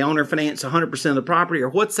can they owner finance 100% of the property? Or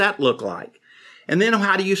what's that look like? And then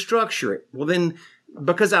how do you structure it? Well, then,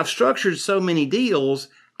 because I've structured so many deals,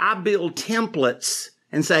 I build templates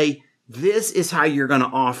and say, this is how you're going to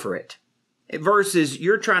offer it. Versus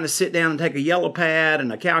you're trying to sit down and take a yellow pad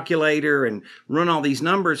and a calculator and run all these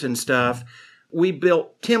numbers and stuff. We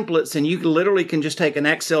built templates, and you literally can just take an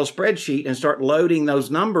Excel spreadsheet and start loading those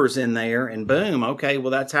numbers in there, and boom, okay,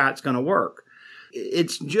 well, that's how it's going to work.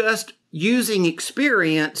 It's just using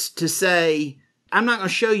experience to say, I'm not going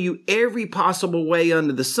to show you every possible way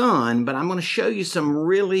under the sun, but I'm going to show you some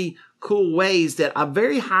really cool ways that a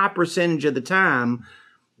very high percentage of the time,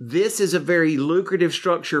 this is a very lucrative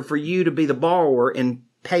structure for you to be the borrower and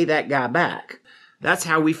pay that guy back. That's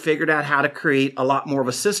how we figured out how to create a lot more of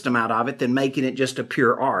a system out of it than making it just a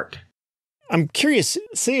pure art. I'm curious,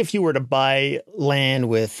 say if you were to buy land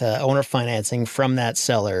with owner financing from that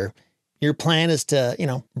seller, your plan is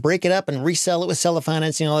to, break it up and resell it with seller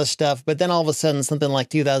financing and all this stuff. But then all of a sudden something like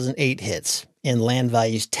 2008 hits and land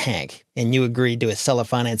values tank and you agreed to a seller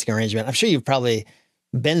financing arrangement. I'm sure you've probably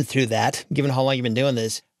been through that, given how long you've been doing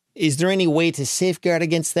this. Is there any way to safeguard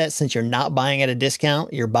against that since you're not buying at a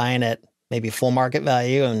discount? You're buying at maybe full market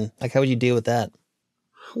value, and how would you deal with that?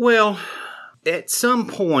 Well, at some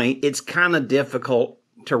point, it's kind of difficult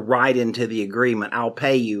to write into the agreement, I'll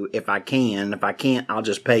pay you if I can. If I can't, I'll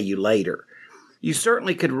just pay you later. You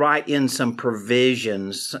certainly could write in some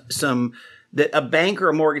provisions, some that a bank or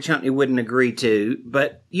a mortgage company wouldn't agree to,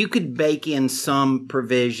 but you could bake in some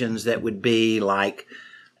provisions that would be like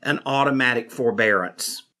an automatic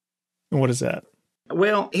forbearance. What is that?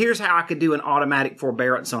 Well, here's how I could do an automatic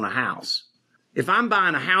forbearance on a house. If I'm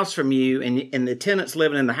buying a house from you and the tenant's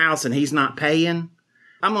living in the house and he's not paying,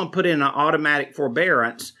 I'm going to put in an automatic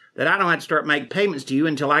forbearance that I don't have to start making payments to you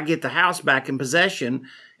until I get the house back in possession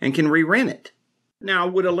and can re-rent it. Now,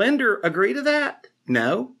 would a lender agree to that?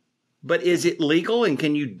 No. But is it legal, and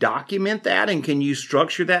can you document that, and can you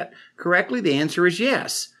structure that correctly? The answer is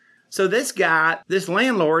yes. So this guy, this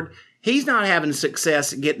landlord, he's not having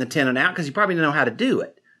success at getting the tenant out because he probably doesn't know how to do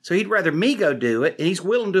it. So he'd rather me go do it, and he's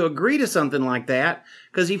willing to agree to something like that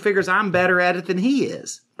because he figures I'm better at it than he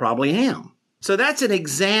is. Probably am. So that's an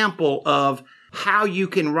example of how you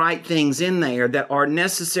can write things in there that are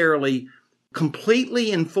necessarily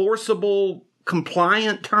completely enforceable,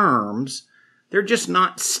 compliant terms. They're just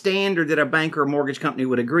not standard that a bank or a mortgage company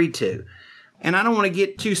would agree to. And I don't want to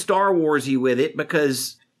get too Star Wars-y with it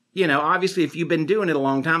because, you know, obviously if you've been doing it a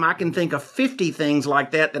long time, I can think of 50 things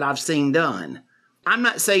like that I've seen done. I'm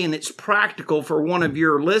not saying it's practical for one of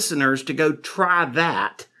your listeners to go try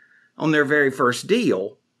that on their very first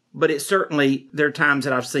deal, but it's certainly, there are times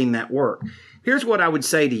that I've seen that work. Here's what I would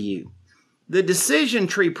say to you. The decision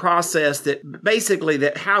tree process that basically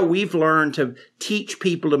that how we've learned to teach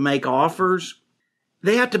people to make offers,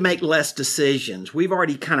 they have to make less decisions. We've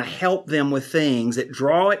already kind of helped them with things that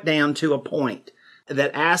draw it down to a point,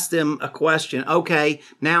 that ask them a question. Okay,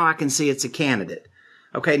 now I can see it's a candidate.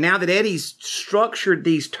 Okay, now that Eddie's structured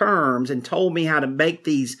these terms and told me how to make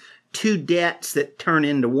these two debts that turn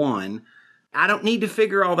into one, I don't need to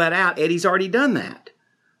figure all that out. Eddie's already done that.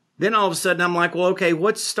 Then all of a sudden I'm like, well, okay,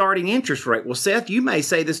 what's starting interest rate? Well, Seth, you may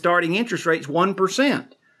say the starting interest rate is 1%.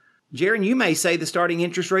 Jaron, you may say the starting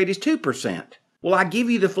interest rate is 2%. Well, I give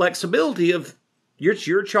you the flexibility of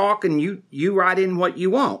your chalk and you write in what you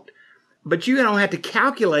want. But you don't have to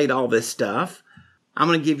calculate all this stuff. I'm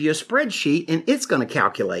going to give you a spreadsheet and it's going to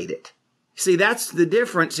calculate it. See, that's the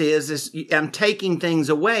difference is I'm taking things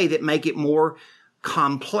away that make it more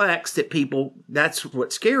complex that people, that's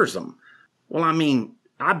what scares them. Well, I mean,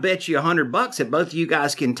 I bet you $100 that both of you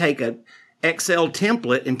guys can take a Excel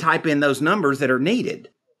template and type in those numbers that are needed.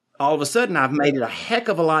 All of a sudden, I've made it a heck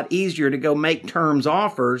of a lot easier to go make terms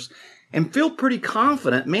offers and feel pretty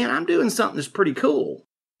confident. Man, I'm doing something that's pretty cool.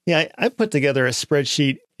 Yeah, I put together a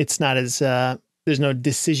spreadsheet. It's not as, there's no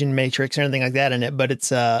decision matrix or anything like that in it, but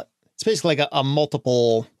it's basically like a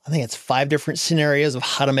multiple, I think it's 5 different scenarios of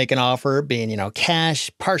how to make an offer, being,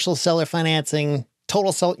 cash, partial seller financing,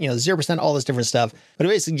 total sell, 0%, all this different stuff. But it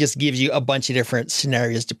basically just gives you a bunch of different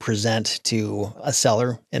scenarios to present to a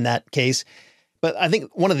seller in that case. But I think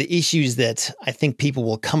one of the issues that I think people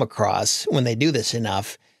will come across when they do this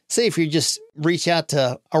enough, say if you just reach out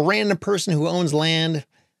to a random person who owns land,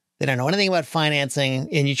 they don't know anything about financing,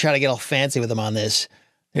 and you try to get all fancy with them on this,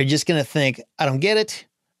 they're just going to think, I don't get it.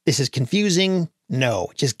 This is confusing. No,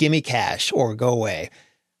 just give me cash or go away.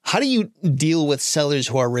 How do you deal with sellers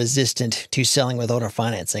who are resistant to selling with owner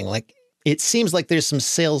financing? Like, it seems like there's some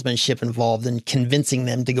salesmanship involved in convincing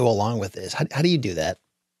them to go along with this. How do you do that?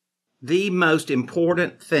 The most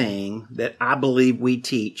important thing that I believe we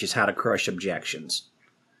teach is how to crush objections.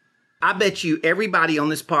 I bet you everybody on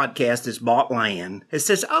this podcast that's bought land has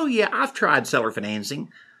says, oh yeah, I've tried seller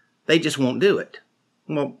financing. They just won't do it.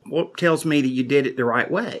 Well, what tells me that you did it the right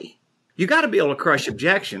way? You got to be able to crush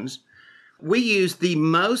objections. We use the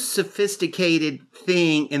most sophisticated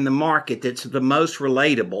thing in the market that's the most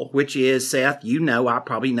relatable, which is, Seth, I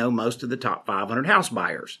probably know most of the top 500 house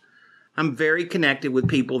buyers. I'm very connected with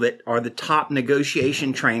people that are the top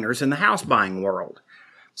negotiation trainers in the house buying world.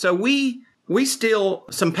 So we steal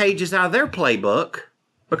some pages out of their playbook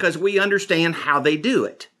because we understand how they do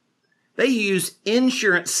it. They use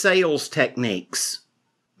insurance sales techniques.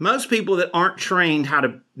 Most people that aren't trained how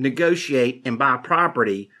to negotiate and buy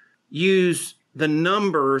property use the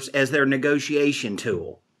numbers as their negotiation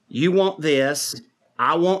tool. You want this,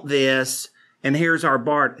 I want this, and here's our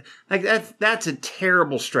bar. Like that's a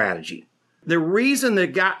terrible strategy. The reason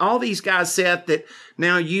all these guys said that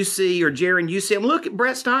now you see, or Jaron, you see them, look at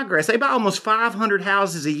Brett Snodgrass. They buy almost 500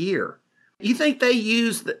 houses a year. You think they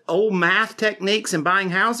use the old math techniques in buying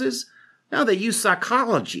houses? No, they use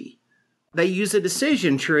psychology. They use a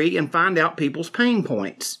decision tree and find out people's pain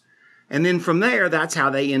points. And then from there, that's how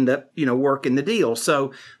they end up, working the deal.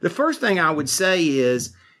 So the first thing I would say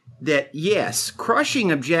is that, yes,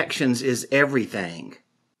 crushing objections is everything.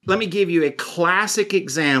 Let me give you a classic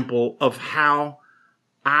example of how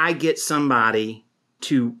I get somebody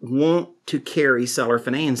to want to carry seller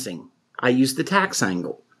financing. I use the tax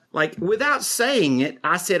angle. Like, without saying it,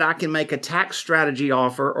 I said I can make a tax strategy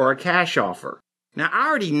offer or a cash offer. Now, I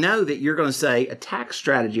already know that you're going to say a tax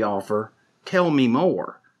strategy offer, tell me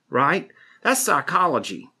more, right? That's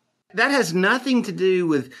psychology. That has nothing to do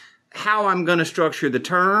with how I'm going to structure the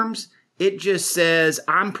terms. It just says,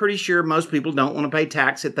 I'm pretty sure most people don't want to pay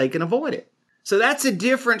tax if they can avoid it. So that's a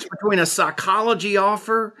difference between a psychology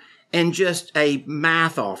offer and just a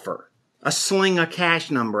math offer, a sling a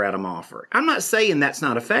cash number at them offer. I'm not saying that's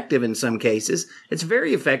not effective in some cases. It's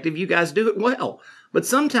very effective. You guys do it well. But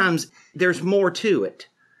sometimes there's more to it.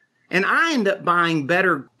 And I end up buying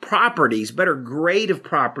better properties, better grade of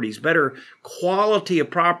properties, better quality of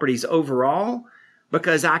properties overall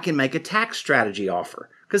because I can make a tax strategy offer.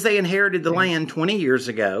 Because they inherited the land 20 years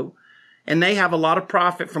ago, and they have a lot of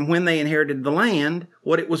profit from when they inherited the land,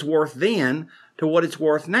 what it was worth then to what it's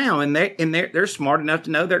worth now. And they're smart enough to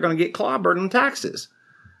know they're going to get clobbered on taxes.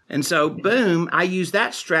 And so, boom, I use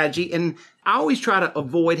that strategy. And I always try to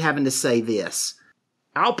avoid having to say this.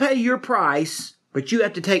 I'll pay your price, but you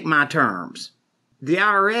have to take my terms. The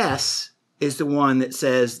IRS is the one that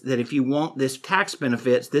says that if you want this tax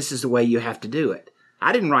benefits, this is the way you have to do it.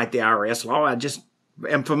 I didn't write the IRS law. I just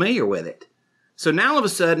am familiar with it. So now all of a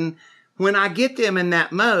sudden, when I get them in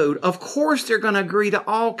that mode, of course they're going to agree to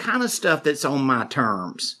all kind of stuff that's on my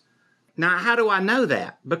terms. Now, how do I know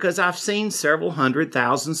that? Because I've seen several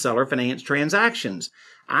 100,000 seller finance transactions.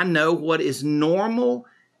 I know what is normal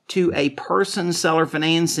to a person seller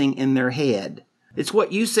financing in their head. It's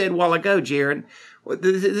what you said a while ago, Jared.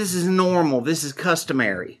 This is normal. This is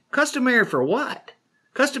customary. Customary for what?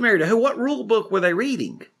 Customary to who? What rule book were they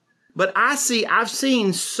reading? But I've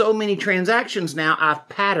seen so many transactions now, I've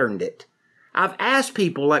patterned it. I've asked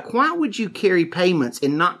people, like, why would you carry payments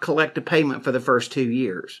and not collect a payment for the first 2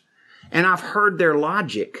 years? And I've heard their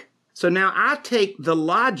logic. So now I take the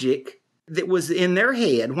logic that was in their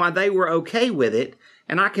head, why they were okay with it,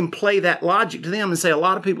 and I can play that logic to them and say, a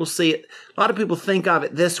lot of people see it, a lot of people think of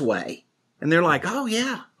it this way. And they're like, oh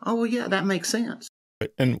yeah, that makes sense.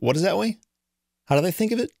 And what is that way? How do they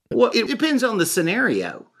think of it? Well, it depends on the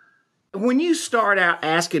scenario. When you start out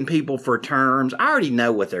asking people for terms, I already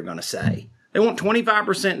know what they're going to say. They want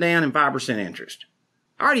 25% down and 5% interest.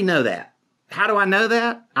 I already know that. How do I know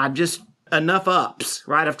that? Enough ups,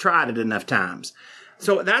 right? I've tried it enough times.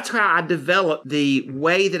 So that's how I developed the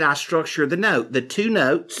way that I structure the note, the 2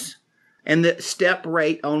 notes and the step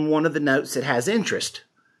rate on one of the notes that has interest.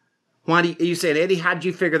 Why do you said, Eddie, how'd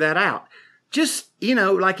you figure that out? Just,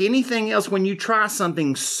 like anything else, when you try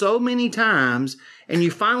something so many times and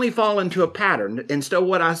you finally fall into a pattern. And so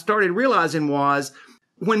what I started realizing was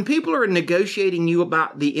when people are negotiating you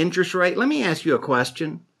about the interest rate, let me ask you a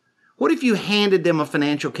question. What if you handed them a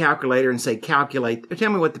financial calculator and say, tell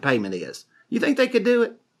me what the payment is? You think they could do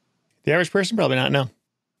it? The average person probably not, no.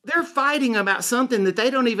 They're fighting about something that they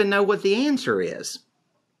don't even know what the answer is.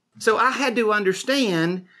 So I had to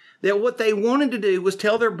understand that what they wanted to do was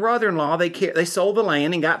tell their brother-in-law they sold the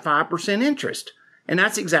land and got 5% interest. And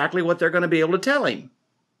that's exactly what they're going to be able to tell him.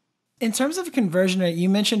 In terms of conversion rate, you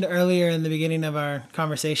mentioned earlier in the beginning of our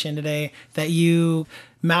conversation today that you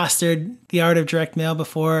mastered the art of direct mail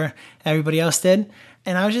before everybody else did.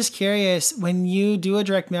 And I was just curious, when you do a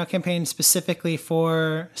direct mail campaign specifically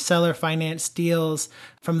for seller finance deals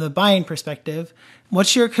from the buying perspective,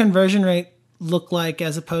 what's your conversion rate look like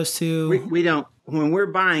as opposed to... We don't... When we're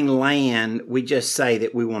buying land, we just say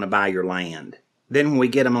that we want to buy your land. Then when we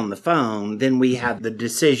get them on the phone, then we have the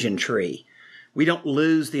decision tree. We don't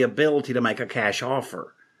lose the ability to make a cash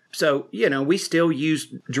offer. So, we still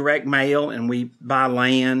use direct mail and we buy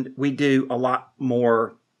land. We do a lot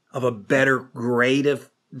more of a better grade of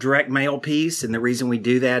direct mail piece. And the reason we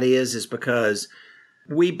do that is because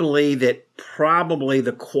we believe that probably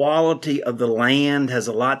the quality of the land has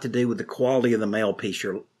a lot to do with the quality of the mail piece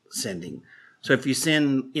you're sending. So if you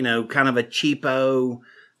send, kind of a cheapo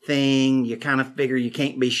thing, you kind of figure you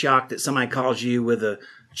can't be shocked that somebody calls you with a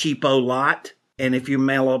cheapo lot. And if you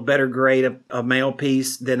mail a better grade of mail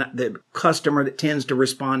piece, then the customer that tends to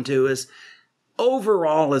respond to us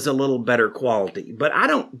overall is a little better quality. But I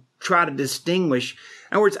don't try to distinguish.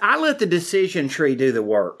 In other words, I let the decision tree do the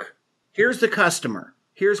work. Here's the customer.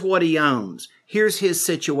 Here's what he owns. Here's his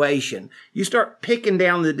situation. You start picking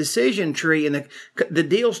down the decision tree and the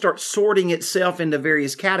deal starts sorting itself into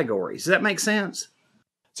various categories. Does that make sense?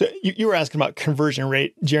 So you were asking about conversion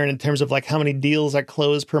rate, Jaron, in terms of like how many deals are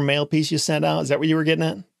closed per mail piece you sent out. Is that what you were getting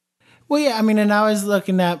at? Well, yeah, I mean, and I was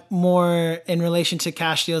looking at more in relation to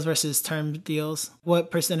cash deals versus term deals.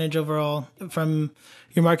 What percentage overall from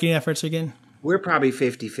your marketing efforts again? We're probably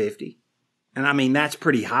 50-50. And I mean, that's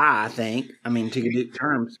pretty high, I think. I mean, to do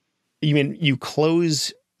terms. You mean you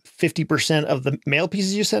close 50% of the mail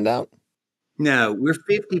pieces you send out? No, we're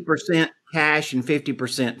 50% cash and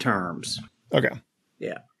 50% terms. Okay.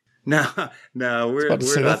 Yeah. No, we're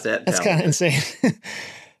not that. That's kind of insane.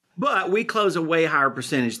 But we close a way higher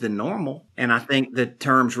percentage than normal. And I think the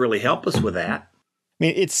terms really help us with that. I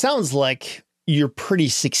mean, it sounds like you're pretty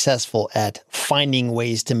successful at finding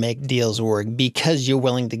ways to make deals work because you're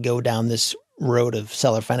willing to go down this road of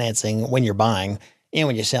seller financing when you're buying and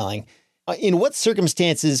when you're selling. In what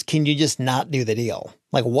circumstances can you just not do the deal?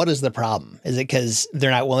 Like, what is the problem? Is it because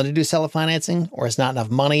they're not willing to do seller financing, or it's not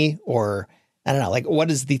enough money, or I don't know, like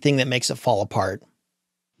what is the thing that makes it fall apart?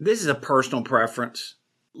 This is a personal preference.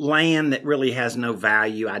 Land that really has no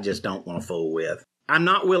value, I just don't want to fool with. I'm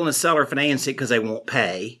not willing to seller finance it because they won't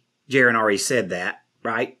pay. Jaron already said that,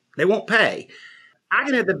 right? They won't pay. I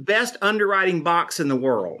can have the best underwriting box in the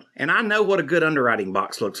world, and I know what a good underwriting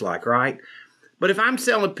box looks like, right? But if I'm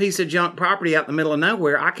selling a piece of junk property out in the middle of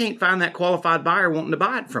nowhere, I can't find that qualified buyer wanting to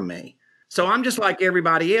buy it from me. So I'm just like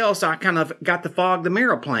everybody else. I kind of got the fog the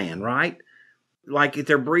mirror plan, right? Like if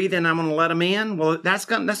they're breathing, I'm going to let them in. Well, that's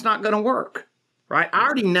not going to work, right? I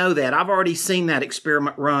already know that. I've already seen that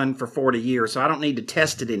experiment run for 40 years, so I don't need to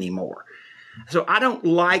test it anymore. So I don't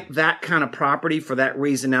like that kind of property for that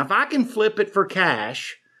reason. Now, if I can flip it for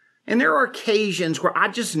cash, and there are occasions where I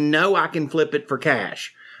just know I can flip it for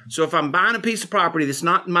cash. So if I'm buying a piece of property that's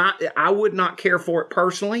not I would not care for it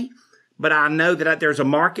personally, but I know that there's a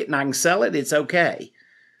market and I can sell it, it's okay.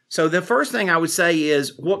 So the first thing I would say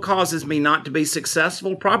is what causes me not to be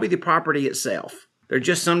successful? Probably the property itself. There's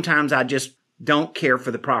just sometimes I just don't care for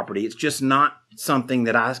the property. It's just not something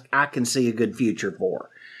that I can see a good future for.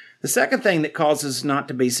 The second thing that causes us not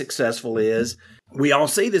to be successful is we all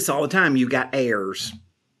see this all the time. You've got heirs.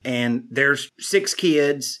 And there's 6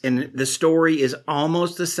 kids, and the story is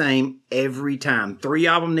almost the same every time. 3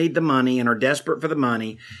 of them need the money and are desperate for the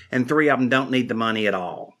money, and 3 of them don't need the money at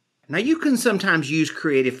all. Now, you can sometimes use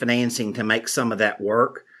creative financing to make some of that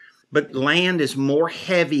work, but land is more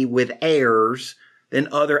heavy with heirs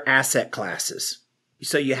than other asset classes.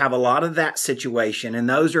 So you have a lot of that situation, and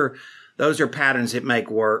those are patterns that make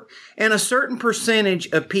work. And a certain percentage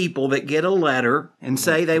of people that get a letter and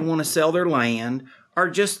say they want to sell their land are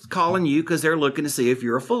just calling you because they're looking to see if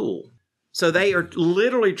you're a fool. So they are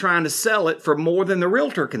literally trying to sell it for more than the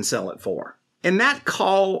realtor can sell it for. And that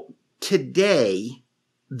call today,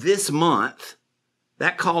 this month,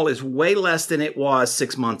 that call is way less than it was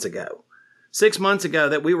 6 months ago. 6 months ago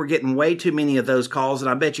that we were getting way too many of those calls. And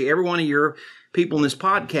I bet you every one of your people in this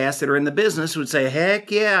podcast that are in the business would say, heck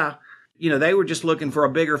yeah. They were just looking for a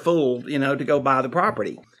bigger fool, to go buy the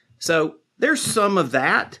property. So there's some of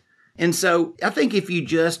that. And so I think if you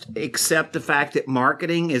just accept the fact that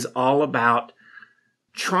marketing is all about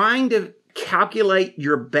trying to calculate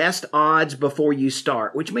your best odds before you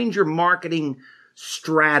start, which means your marketing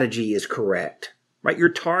strategy is correct, right? You're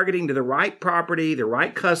targeting to the right property, the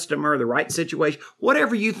right customer, the right situation,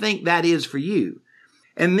 whatever you think that is for you.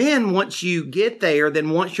 And then once you get there,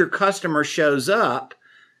 once your customer shows up,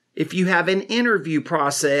 if you have an interview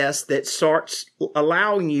process that starts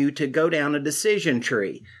allowing you to go down a decision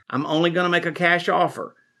tree, I'm only going to make a cash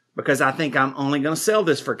offer because I think I'm only going to sell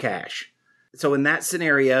this for cash. So in that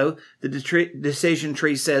scenario, the decision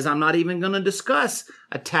tree says I'm not even going to discuss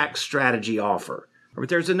a tax strategy offer. But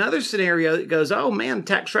there's another scenario that goes, oh man,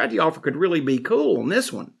 tax strategy offer could really be cool on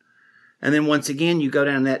this one. And then once again, you go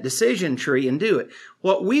down that decision tree and do it.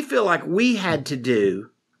 What we feel like we had to do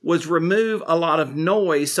was remove a lot of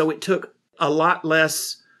noise so it took a lot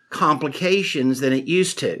less complications than it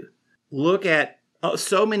used to. Look at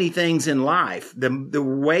so many things in life. The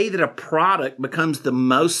way that a product becomes the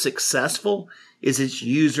most successful is it's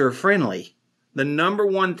user-friendly. The number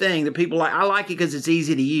one thing that people like, I like it because it's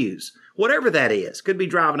easy to use. Whatever that is. Could be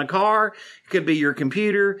driving a car. It could be your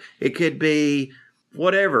computer. It could be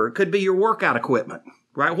whatever. It could be your workout equipment,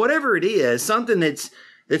 right? Whatever it is, something that's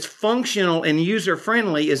functional and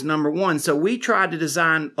user-friendly is number one. So we tried to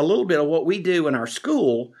design a little bit of what we do in our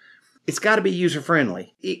school. It's got to be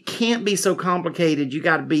user-friendly. It can't be so complicated. You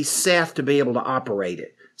got to be Seth to be able to operate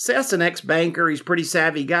it. Seth's an ex-banker. He's a pretty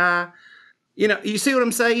savvy guy. You see what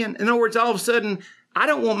I'm saying? In other words, all of a sudden, I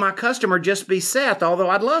don't want my customer just to be Seth, although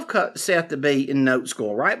I'd love Seth to be in note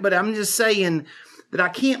school, right? But I'm just saying that I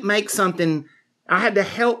can't make something. I had to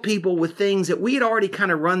help people with things that we had already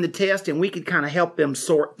kind of run the test and we could kind of help them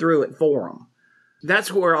sort through it for them.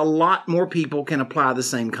 That's where a lot more people can apply the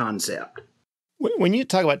same concept. When you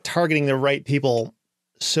talk about targeting the right people,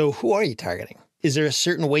 so who are you targeting? Is there a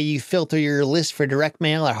certain way you filter your list for direct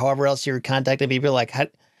mail or however else you're contacting people?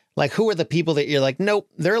 Like who are the people that you're like, nope,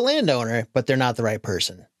 they're a landowner, but they're not the right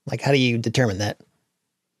person? Like, how do you determine that?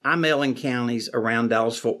 I mail in counties around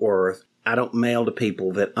Dallas-Fort Worth. I don't mail to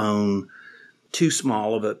people that own too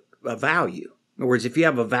small of a value. In other words, if you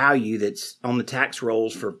have a value that's on the tax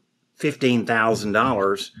rolls for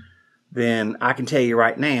 $15,000, then I can tell you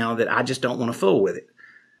right now that I just don't want to fool with it.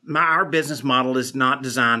 Our business model is not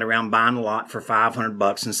designed around buying a lot for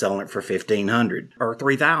 $500 and selling it for $1,500 or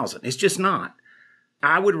 $3,000. It's just not.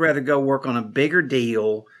 I would rather go work on a bigger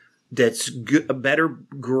deal that's a better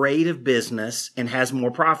grade of business and has more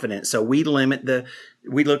profit in it. So we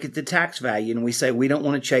look at the tax value and we say we don't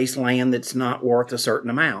want to chase land that's not worth a certain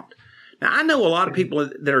amount. Now, I know a lot of people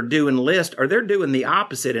that are doing list or they're doing the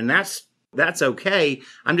opposite, and that's okay.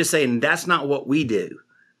 I'm just saying that's not what we do.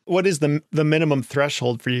 What is the minimum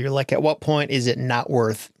threshold for you? Like, at what point is it not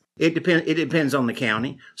worth? It depends on the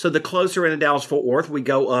county. So the closer in Dallas-Fort Worth, we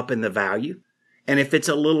go up in the value. And if it's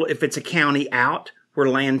a county out where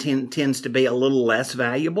land tends to be a little less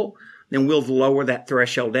valuable, then we'll lower that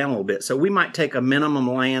threshold down a little bit. So we might take a minimum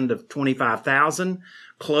land of $25,000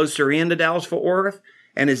 closer into Dallas-Fort Worth.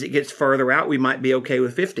 And as it gets further out, we might be okay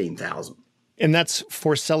with $15,000. And that's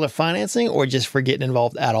for seller financing or just for getting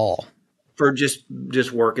involved at all? For just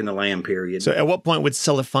working the land, period. So at what point would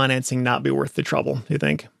seller financing not be worth the trouble, do you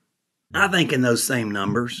think? I think in those same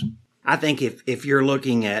numbers. I think if you're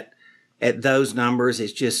looking at those numbers,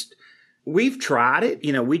 it's just, we've tried it.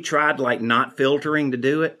 You know, we tried like not filtering to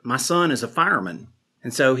do it. My son is a fireman.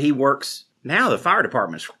 And so he works, now the fire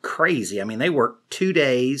department's crazy. I mean, they work 2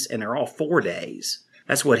 days and they're all 4 days.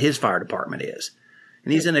 That's what his fire department is.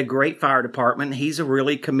 And he's in a great fire department. He's a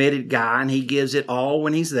really committed guy and he gives it all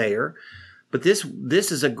when he's there. But this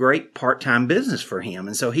is a great part-time business for him.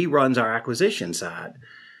 And so he runs our acquisition side.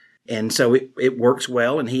 And so it works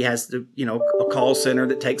well. And he has a call center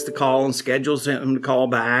that takes the call and schedules him to call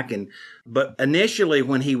back. But initially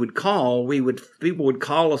when he would call, people would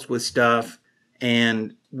call us with stuff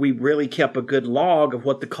and we really kept a good log of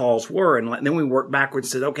what the calls were. And then we worked backwards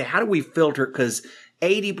and said, okay, how do we filter it? Because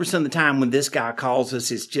 80% of the time when this guy calls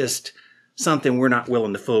us, it's just something we're not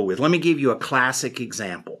willing to fool with. Let me give you a classic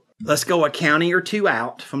example. Let's go a county or two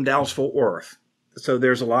out from Dallas-Fort Worth. So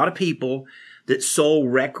there's a lot of people that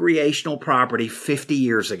sold recreational property 50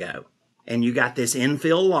 years ago. And you got this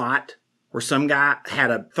infill lot where some guy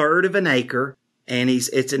had a third of an acre and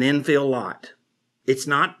it's an infill lot. It's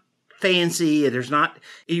not fancy.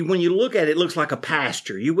 When you look at it, it looks like a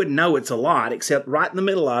pasture. You wouldn't know it's a lot, except right in the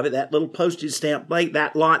middle of it, that little postage stamp plate,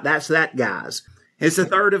 that lot, that's that guy's. It's a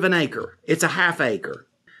third of an acre. It's a half acre.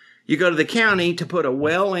 You go to the county to put a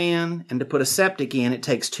well in and to put a septic in, it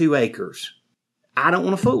takes 2 acres. I don't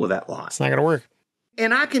want to fool with that lot. It's not going to work.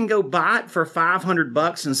 And I can go buy it for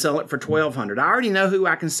 $500 and sell it for $1,200. I already know who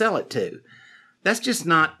I can sell it to. That's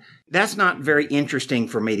not very interesting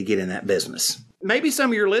for me to get in that business. Maybe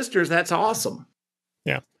some of your listeners, that's awesome.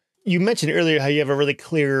 Yeah. You mentioned earlier how you have a really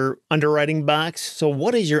clear underwriting box. So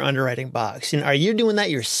what is your underwriting box? And are you doing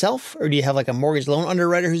that yourself or do you have like a mortgage loan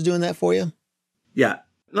underwriter who's doing that for you? Yeah.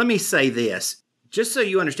 Let me say this, just so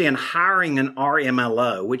you understand, hiring an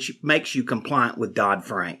RMLO, which makes you compliant with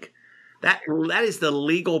Dodd-Frank, that is the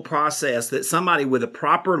legal process that somebody with a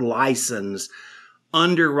proper license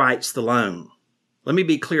underwrites the loan. Let me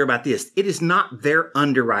be clear about this. It is not their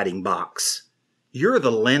underwriting box. You're the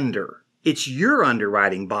lender. It's your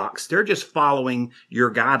underwriting box. They're just following your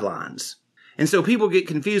guidelines. And so people get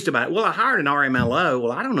confused about it. Well, I hired an RMLO.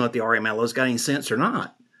 Well, I don't know if the RMLO's got any sense or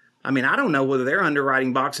not. I mean, I don't know whether their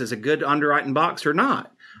underwriting box is a good underwriting box or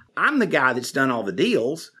not. I'm the guy that's done all the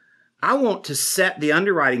deals. I want to set the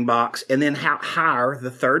underwriting box and then hire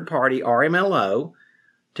the third-party RMLO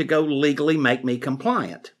to go legally make me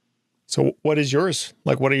compliant. So what is yours?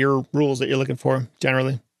 Like, what are your rules that you're looking for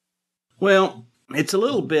generally? Well, it's a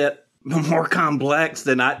little bit more complex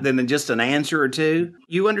than just an answer or two.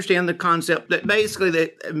 You understand the concept that basically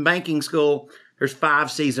that in banking school, there's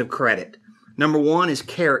 5 C's of credit. Number 1 is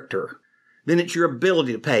character. Then it's your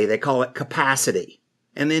ability to pay. They call it capacity.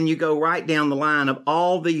 And then you go right down the line of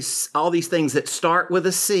all these things that start with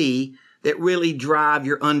a C that really drive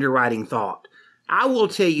your underwriting thought. I will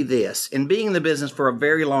tell you this, in being in the business for a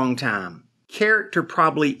very long time, character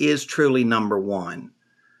probably is truly number 1.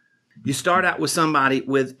 You start out with somebody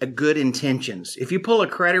with a good intentions. If you pull a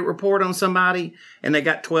credit report on somebody and they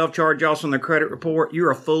got 12 charge-offs on their credit report, you're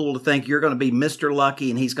a fool to think you're going to be Mr. Lucky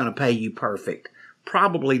and he's going to pay you perfect.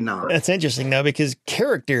 Probably not. That's interesting, though, because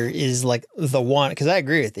character is like the one, because I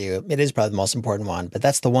agree with you. It is probably the most important one, but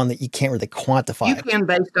that's the one that you can't really quantify. You can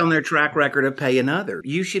based on their track record of paying other.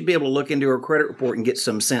 You should be able to look into a credit report and get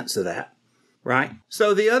some sense of that, right?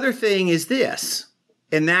 So the other thing is this,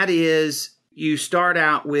 and that is you start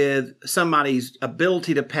out with somebody's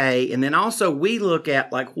ability to pay, and then also we look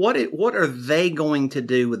at like what are they going to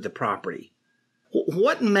do with the property?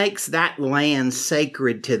 What makes that land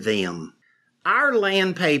sacred to them? Our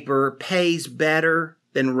land paper pays better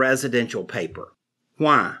than residential paper.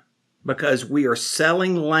 Why? Because we are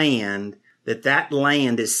selling land that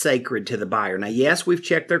land is sacred to the buyer. Now, yes, we've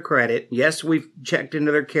checked their credit. Yes, we've checked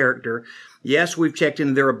into their character. Yes, we've checked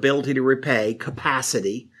into their ability to repay,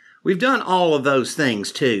 capacity. We've done all of those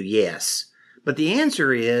things too, yes. But the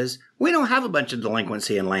answer is we don't have a bunch of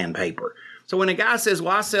delinquency in land paper. So when a guy says,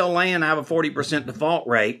 well, I sell land, I have a 40% default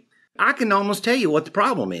rate, I can almost tell you what the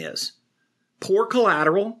problem is. Poor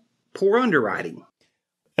collateral, poor underwriting.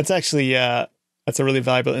 That's actually, that's a really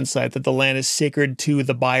valuable insight that the land is sacred to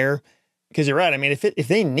the buyer. Because you're right. I mean, if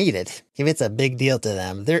they need it, if it's a big deal to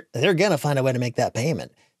them, they're going to find a way to make that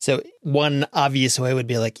payment. So one obvious way would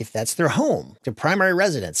be like if that's their home, their primary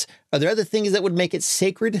residence. Are there other things that would make it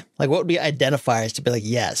sacred? Like what would be identifiers to be like,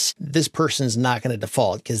 yes, this person's not going to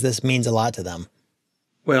default because this means a lot to them?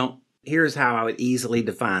 Well, here's how I would easily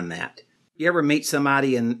define that. You ever meet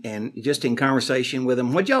somebody and just in conversation with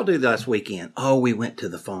them, what'd y'all do last weekend? Oh, we went to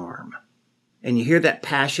the farm. And you hear that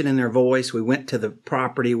passion in their voice. We went to the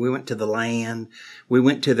property. We went to the land. We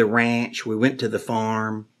went to the ranch. We went to the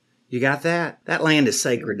farm. You got that? That land is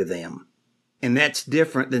sacred to them. And that's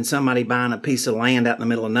different than somebody buying a piece of land out in the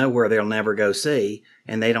middle of nowhere they'll never go see.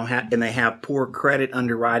 And they they have poor credit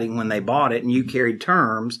underwriting when they bought it and you carried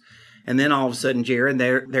terms. And then all of a sudden, Jared,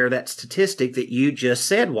 they're that statistic that you just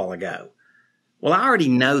said a while ago. Well, I already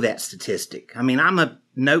know that statistic. I mean, I'm a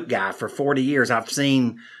note guy for 40 years. I've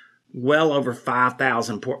seen well over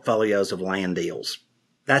 5,000 portfolios of land deals.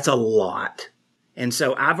 That's a lot. And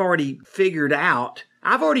so I've already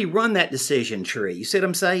run that decision tree. You see what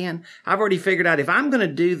I'm saying? I've already figured out if I'm going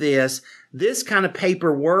to do this, this kind of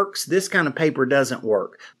paper works, this kind of paper doesn't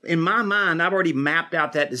work. In my mind, I've already mapped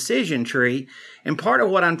out that decision tree. And part of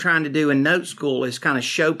what I'm trying to do in note school is kind of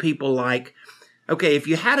show people like, okay, if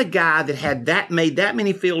you had a guy that had made that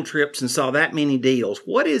many field trips and saw that many deals,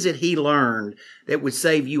 what is it he learned that would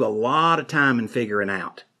save you a lot of time in figuring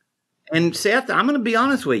out? And Seth, I'm going to be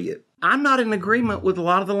honest with you. I'm not in agreement with a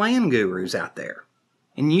lot of the land gurus out there.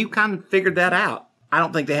 And you kind of figured that out. I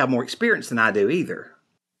don't think they have more experience than I do either.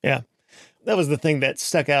 Yeah. That was the thing that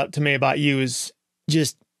stuck out to me about you is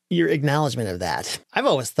just your acknowledgement of that. I've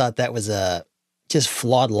always thought that was a just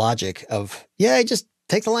flawed logic of, yeah, just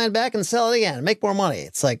take the land back and sell it again and make more money.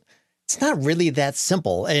 It's like, it's not really that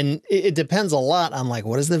simple. And it depends a lot on like,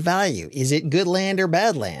 what is the value? Is it good land or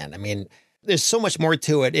bad land? I mean, there's so much more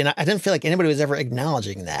to it. And I didn't feel like anybody was ever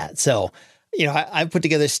acknowledging that. So, you know, I put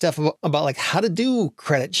together stuff about like how to do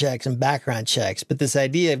credit checks and background checks. But this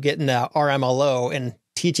idea of getting a RMLO and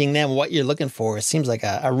teaching them what you're looking for seems like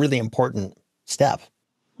a really important step.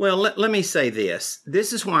 Well, let me say this.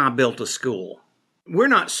 This is why I built a school. We're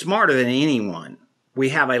not smarter than anyone. We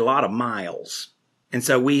have a lot of miles. And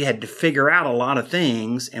so we had to figure out a lot of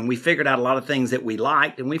things, and we figured out a lot of things that we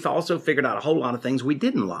liked, and we've also figured out a whole lot of things we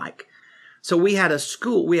didn't like. So we have a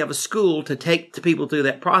school to take the people through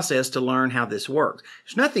that process to learn how this works.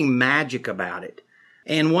 There's nothing magic about it.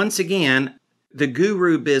 And once again, the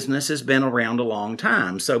guru business has been around a long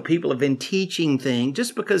time. So people have been teaching things.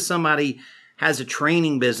 Just because somebody has a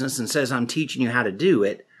training business and says, I'm teaching you how to do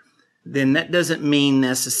it, then that doesn't mean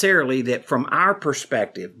necessarily that from our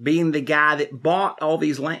perspective, being the guy that bought all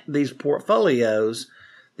these portfolios,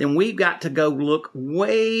 then we've got to go look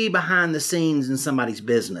way behind the scenes in somebody's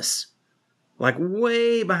business. Like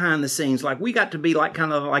way behind the scenes. Like we got to be like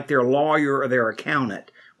kind of like their lawyer or their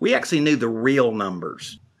accountant. We actually knew the real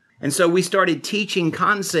numbers. And so we started teaching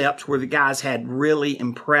concepts where the guys had really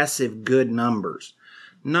impressive, good numbers.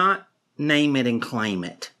 Not name it and claim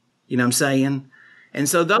it. You know what I'm saying? And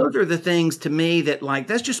so those are the things to me that like,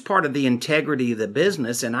 that's just part of the integrity of the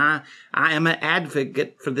business. And I am an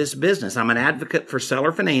advocate for this business. I'm an advocate for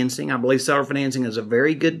seller financing. I believe seller financing is a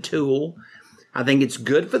very good tool. I think it's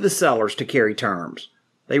good for the sellers to carry terms.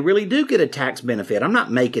 They really do get a tax benefit. I'm not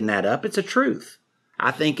making that up. It's a truth.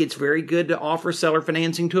 I think it's very good to offer seller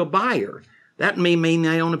financing to a buyer. That may mean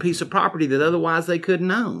they own a piece of property that otherwise they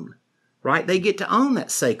couldn't own, right? They get to own that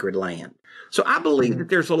sacred land. So I believe that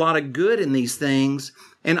there's a lot of good in these things.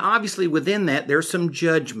 And obviously within that, there's some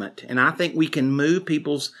judgment. And I think we can move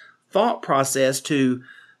people's thought process to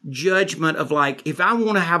judgment of like, if I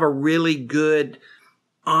want to have a really good,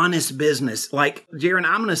 honest business, like, Jaron,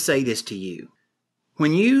 I'm going to say this to you.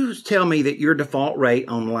 When you tell me that your default rate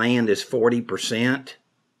on land is 40%,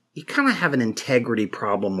 you kind of have an integrity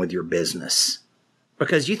problem with your business.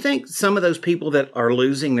 Because you think some of those people that are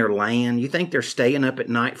losing their land, you think they're staying up at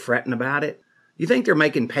night fretting about it? You think they're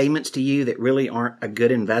making payments to you that really aren't a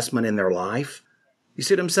good investment in their life? You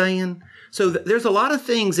see what I'm saying? So there's a lot of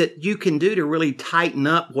things that you can do to really tighten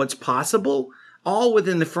up what's possible, all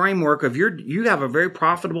within the framework of you have a very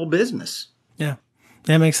profitable business. Yeah,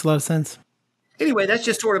 that makes a lot of sense. Anyway, that's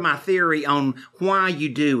just sort of my theory on why you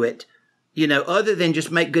do it. Other than just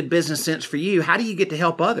make good business sense for you, how do you get to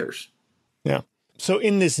help others? Yeah. So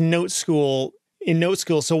in this note school,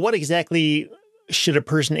 so what exactly should a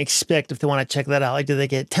person expect if they want to check that out? Like, do they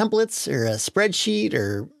get templates or a spreadsheet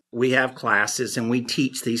or? We have classes and we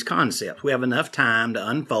teach these concepts. We have enough time to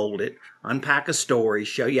unfold it, unpack a story,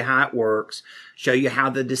 show you how it works, show you how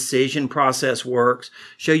the decision process works,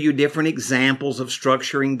 show you different examples of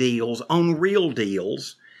structuring deals on real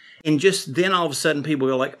deals. And just then all of a sudden people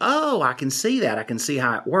go like, oh, I can see that. I can see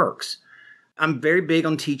how it works. I'm very big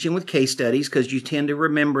on teaching with case studies because you tend to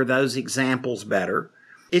remember those examples better.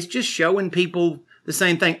 It's just showing people the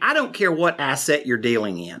same thing. I don't care what asset you're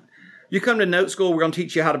dealing in. You come to note school, we're going to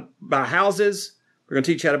teach you how to buy houses. We're going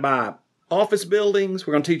to teach you how to buy office buildings.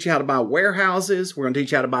 We're going to teach you how to buy warehouses. We're going to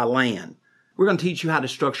teach you how to buy land. We're going to teach you how to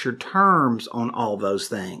structure terms on all those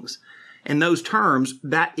things. And those terms,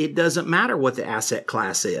 that it doesn't matter what the asset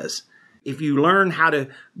class is. If you learn how to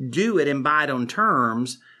do it and buy it on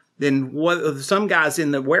terms, then what, some guy's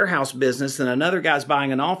in the warehouse business and another guy's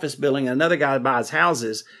buying an office building and another guy buys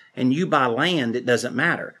houses and you buy land, it doesn't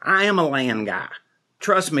matter. I am a land guy.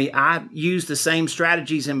 Trust me, I use the same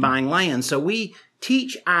strategies in buying land. So we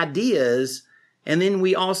teach ideas, and then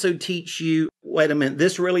we also teach you, wait a minute,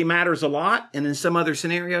 this really matters a lot. And in some other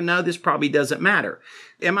scenario, no, this probably doesn't matter.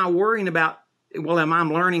 Am I worrying about, am I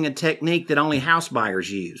learning a technique that only house buyers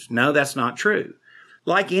use? No, that's not true.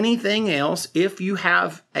 Like anything else, if you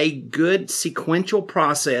have a good sequential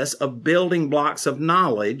process of building blocks of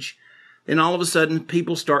knowledge, then all of a sudden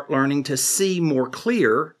people start learning to see more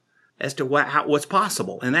clear as to what's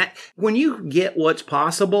possible. And that when you get what's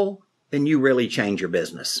possible, then you really change your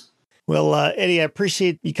business. Well, Eddie, I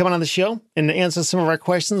appreciate you coming on the show and answering some of our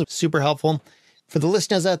questions. Super helpful. For the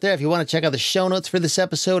listeners out there, if you want to check out the show notes for this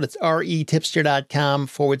episode, it's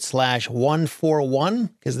retipster.com/141,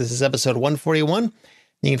 because this is episode 141.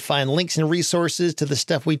 You can find links and resources to the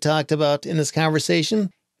stuff we talked about in this conversation.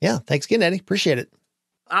 Yeah, thanks again, Eddie. Appreciate it.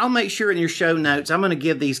 I'll make sure in your show notes, I'm going to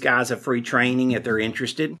give these guys a free training if they're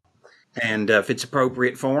interested. And if it's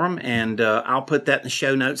appropriate for them, and I'll put that in the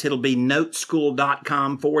show notes. It'll be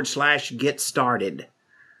noteschool.com/get started.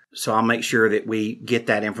 So I'll make sure that we get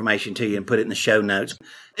that information to you and put it in the show notes.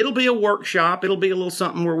 It'll be a workshop. It'll be a little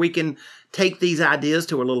something where we can take these ideas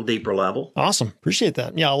to a little deeper level. Awesome. Appreciate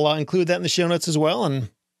that. Yeah, I'll include that in the show notes as well. And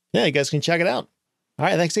yeah, you guys can check it out. All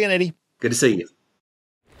right. Thanks again, Eddie. Good to see you.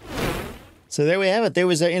 So there we have it. There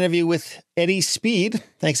was our interview with Eddie Speed.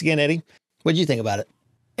 Thanks again, Eddie. What did you think about it?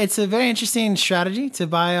 It's a very interesting strategy to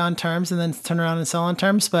buy on terms and then turn around and sell on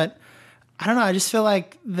terms. But I don't know. I just feel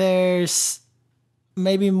like there's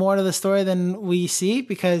maybe more to the story than we see,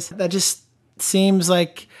 because that just seems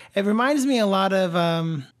like it reminds me a lot of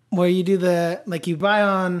where you do you buy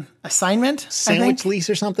on assignment. Sandwich lease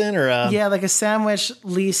or something? Or yeah, like a sandwich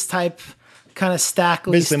lease type kind of stack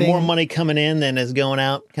lease. Basically more money coming in than is going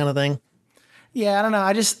out kind of thing. Yeah, I don't know.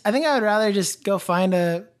 I think I would rather just go find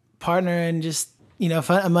a partner and just,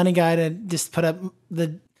 a money guy to just put up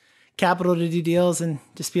the capital to do deals and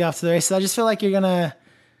just be off to the races. I just feel like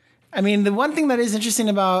the one thing that is interesting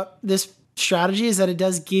about this strategy is that it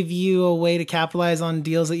does give you a way to capitalize on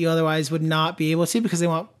deals that you otherwise would not be able to, because they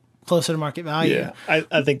want closer to market value. Yeah,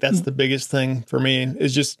 I think that's the biggest thing for me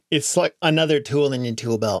is just, it's like another tool in your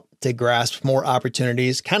tool belt to grasp more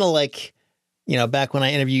opportunities. Kind of like, back when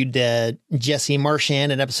I interviewed Jesse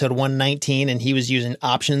Marchand in episode 119 and he was using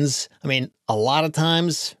options. I mean, a lot of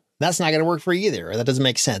times that's not going to work for you either, or that doesn't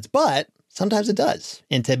make sense, but sometimes it does.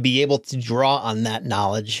 And to be able to draw on that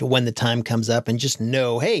knowledge when the time comes up and just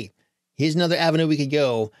know, hey, here's another avenue we could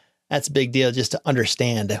go. That's a big deal, just to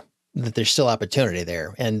understand that there's still opportunity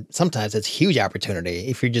there. And sometimes it's huge opportunity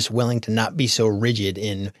if you're just willing to not be so rigid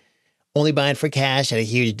in only buying for cash at a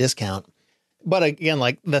huge discount. But again,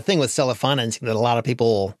 like the thing with seller financing that a lot of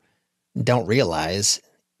people don't realize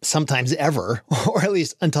sometimes ever, or at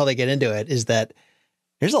least until they get into it, is that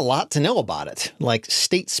there's a lot to know about it, like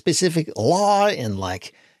state specific law and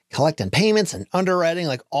like collecting payments and underwriting,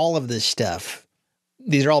 like all of this stuff.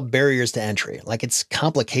 these are all barriers to entry. Like it's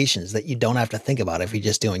complications that you don't have to think about if you're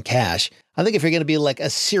just doing cash. I think if you're going to be like a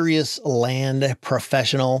serious land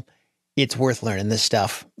professional, it's worth learning this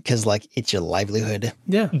stuff because like it's your livelihood.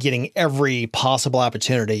 Yeah. Getting every possible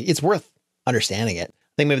opportunity. It's worth understanding it.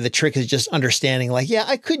 I think maybe the trick is just understanding like, yeah,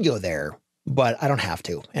 I could go there, but I don't have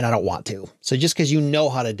to and I don't want to. So just because you know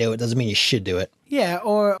how to do it doesn't mean you should do it. Yeah,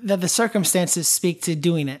 or that the circumstances speak to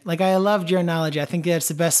doing it. Like I loved your analogy. I think that's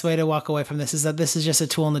the best way to walk away from this is that this is just a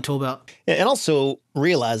tool in the tool belt. Yeah, and also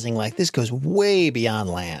realizing like this goes way beyond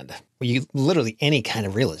land. You literally any kind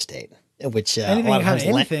of real estate, which anything, a lot of kind times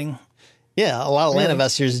of anything. Yeah, a lot of land Really?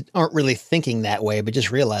 investors aren't really thinking that way, but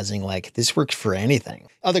just realizing like this works for anything.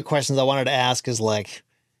 Other questions I wanted to ask is like,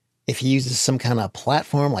 if he uses some kind of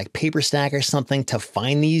platform like PaperStack or something to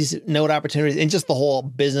find these note opportunities and just the whole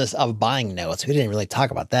business of buying notes. We didn't really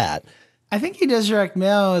talk about that. I think he does direct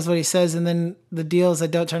mail is what he says. And then the deals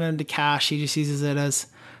that don't turn into cash, he just uses it as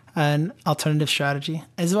an alternative strategy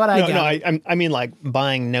is what I get. No, I mean like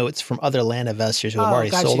buying notes from other land investors who have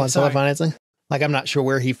already got sold you. on seller Sorry. financing. Like, I'm not sure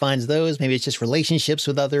where he finds those. Maybe it's just relationships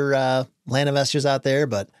with other land investors out there,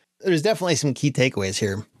 but there's definitely some key takeaways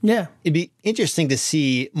here. Yeah. It'd be interesting to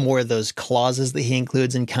see more of those clauses that he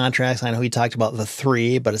includes in contracts. I know he talked about the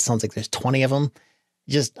 3, but it sounds like there's 20 of them.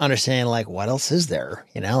 Just understanding like, what else is there?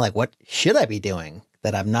 You know, like what should I be doing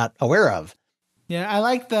that I'm not aware of? Yeah. I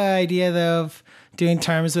like the idea though of doing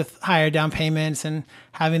terms with higher down payments and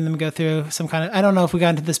having them go through some kind of, I don't know if we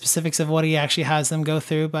got into the specifics of what he actually has them go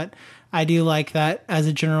through, but I do like that as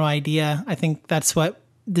a general idea. I think that's what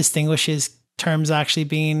distinguishes terms actually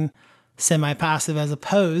being semi-passive as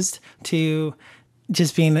opposed to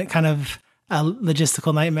just being kind of a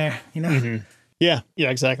logistical nightmare, you know? Mm-hmm. Yeah,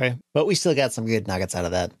 exactly. But we still got some good nuggets out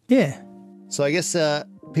of that. Yeah. So I guess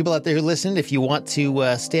people out there who listened, if you want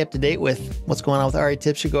to stay up to date with what's going on with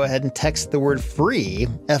REtipster, go ahead and text the word free,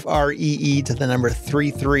 FREE, to the number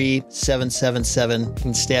 33777. You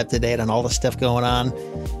can stay up to date on all the stuff going on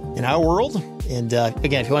in our world. And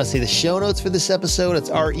again, if you want to see the show notes for this episode, it's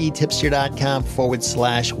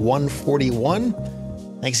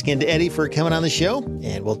retipster.com/141. Thanks again to Eddie for coming on the show,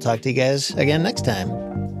 and we'll talk to you guys again next time.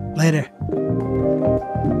 Later.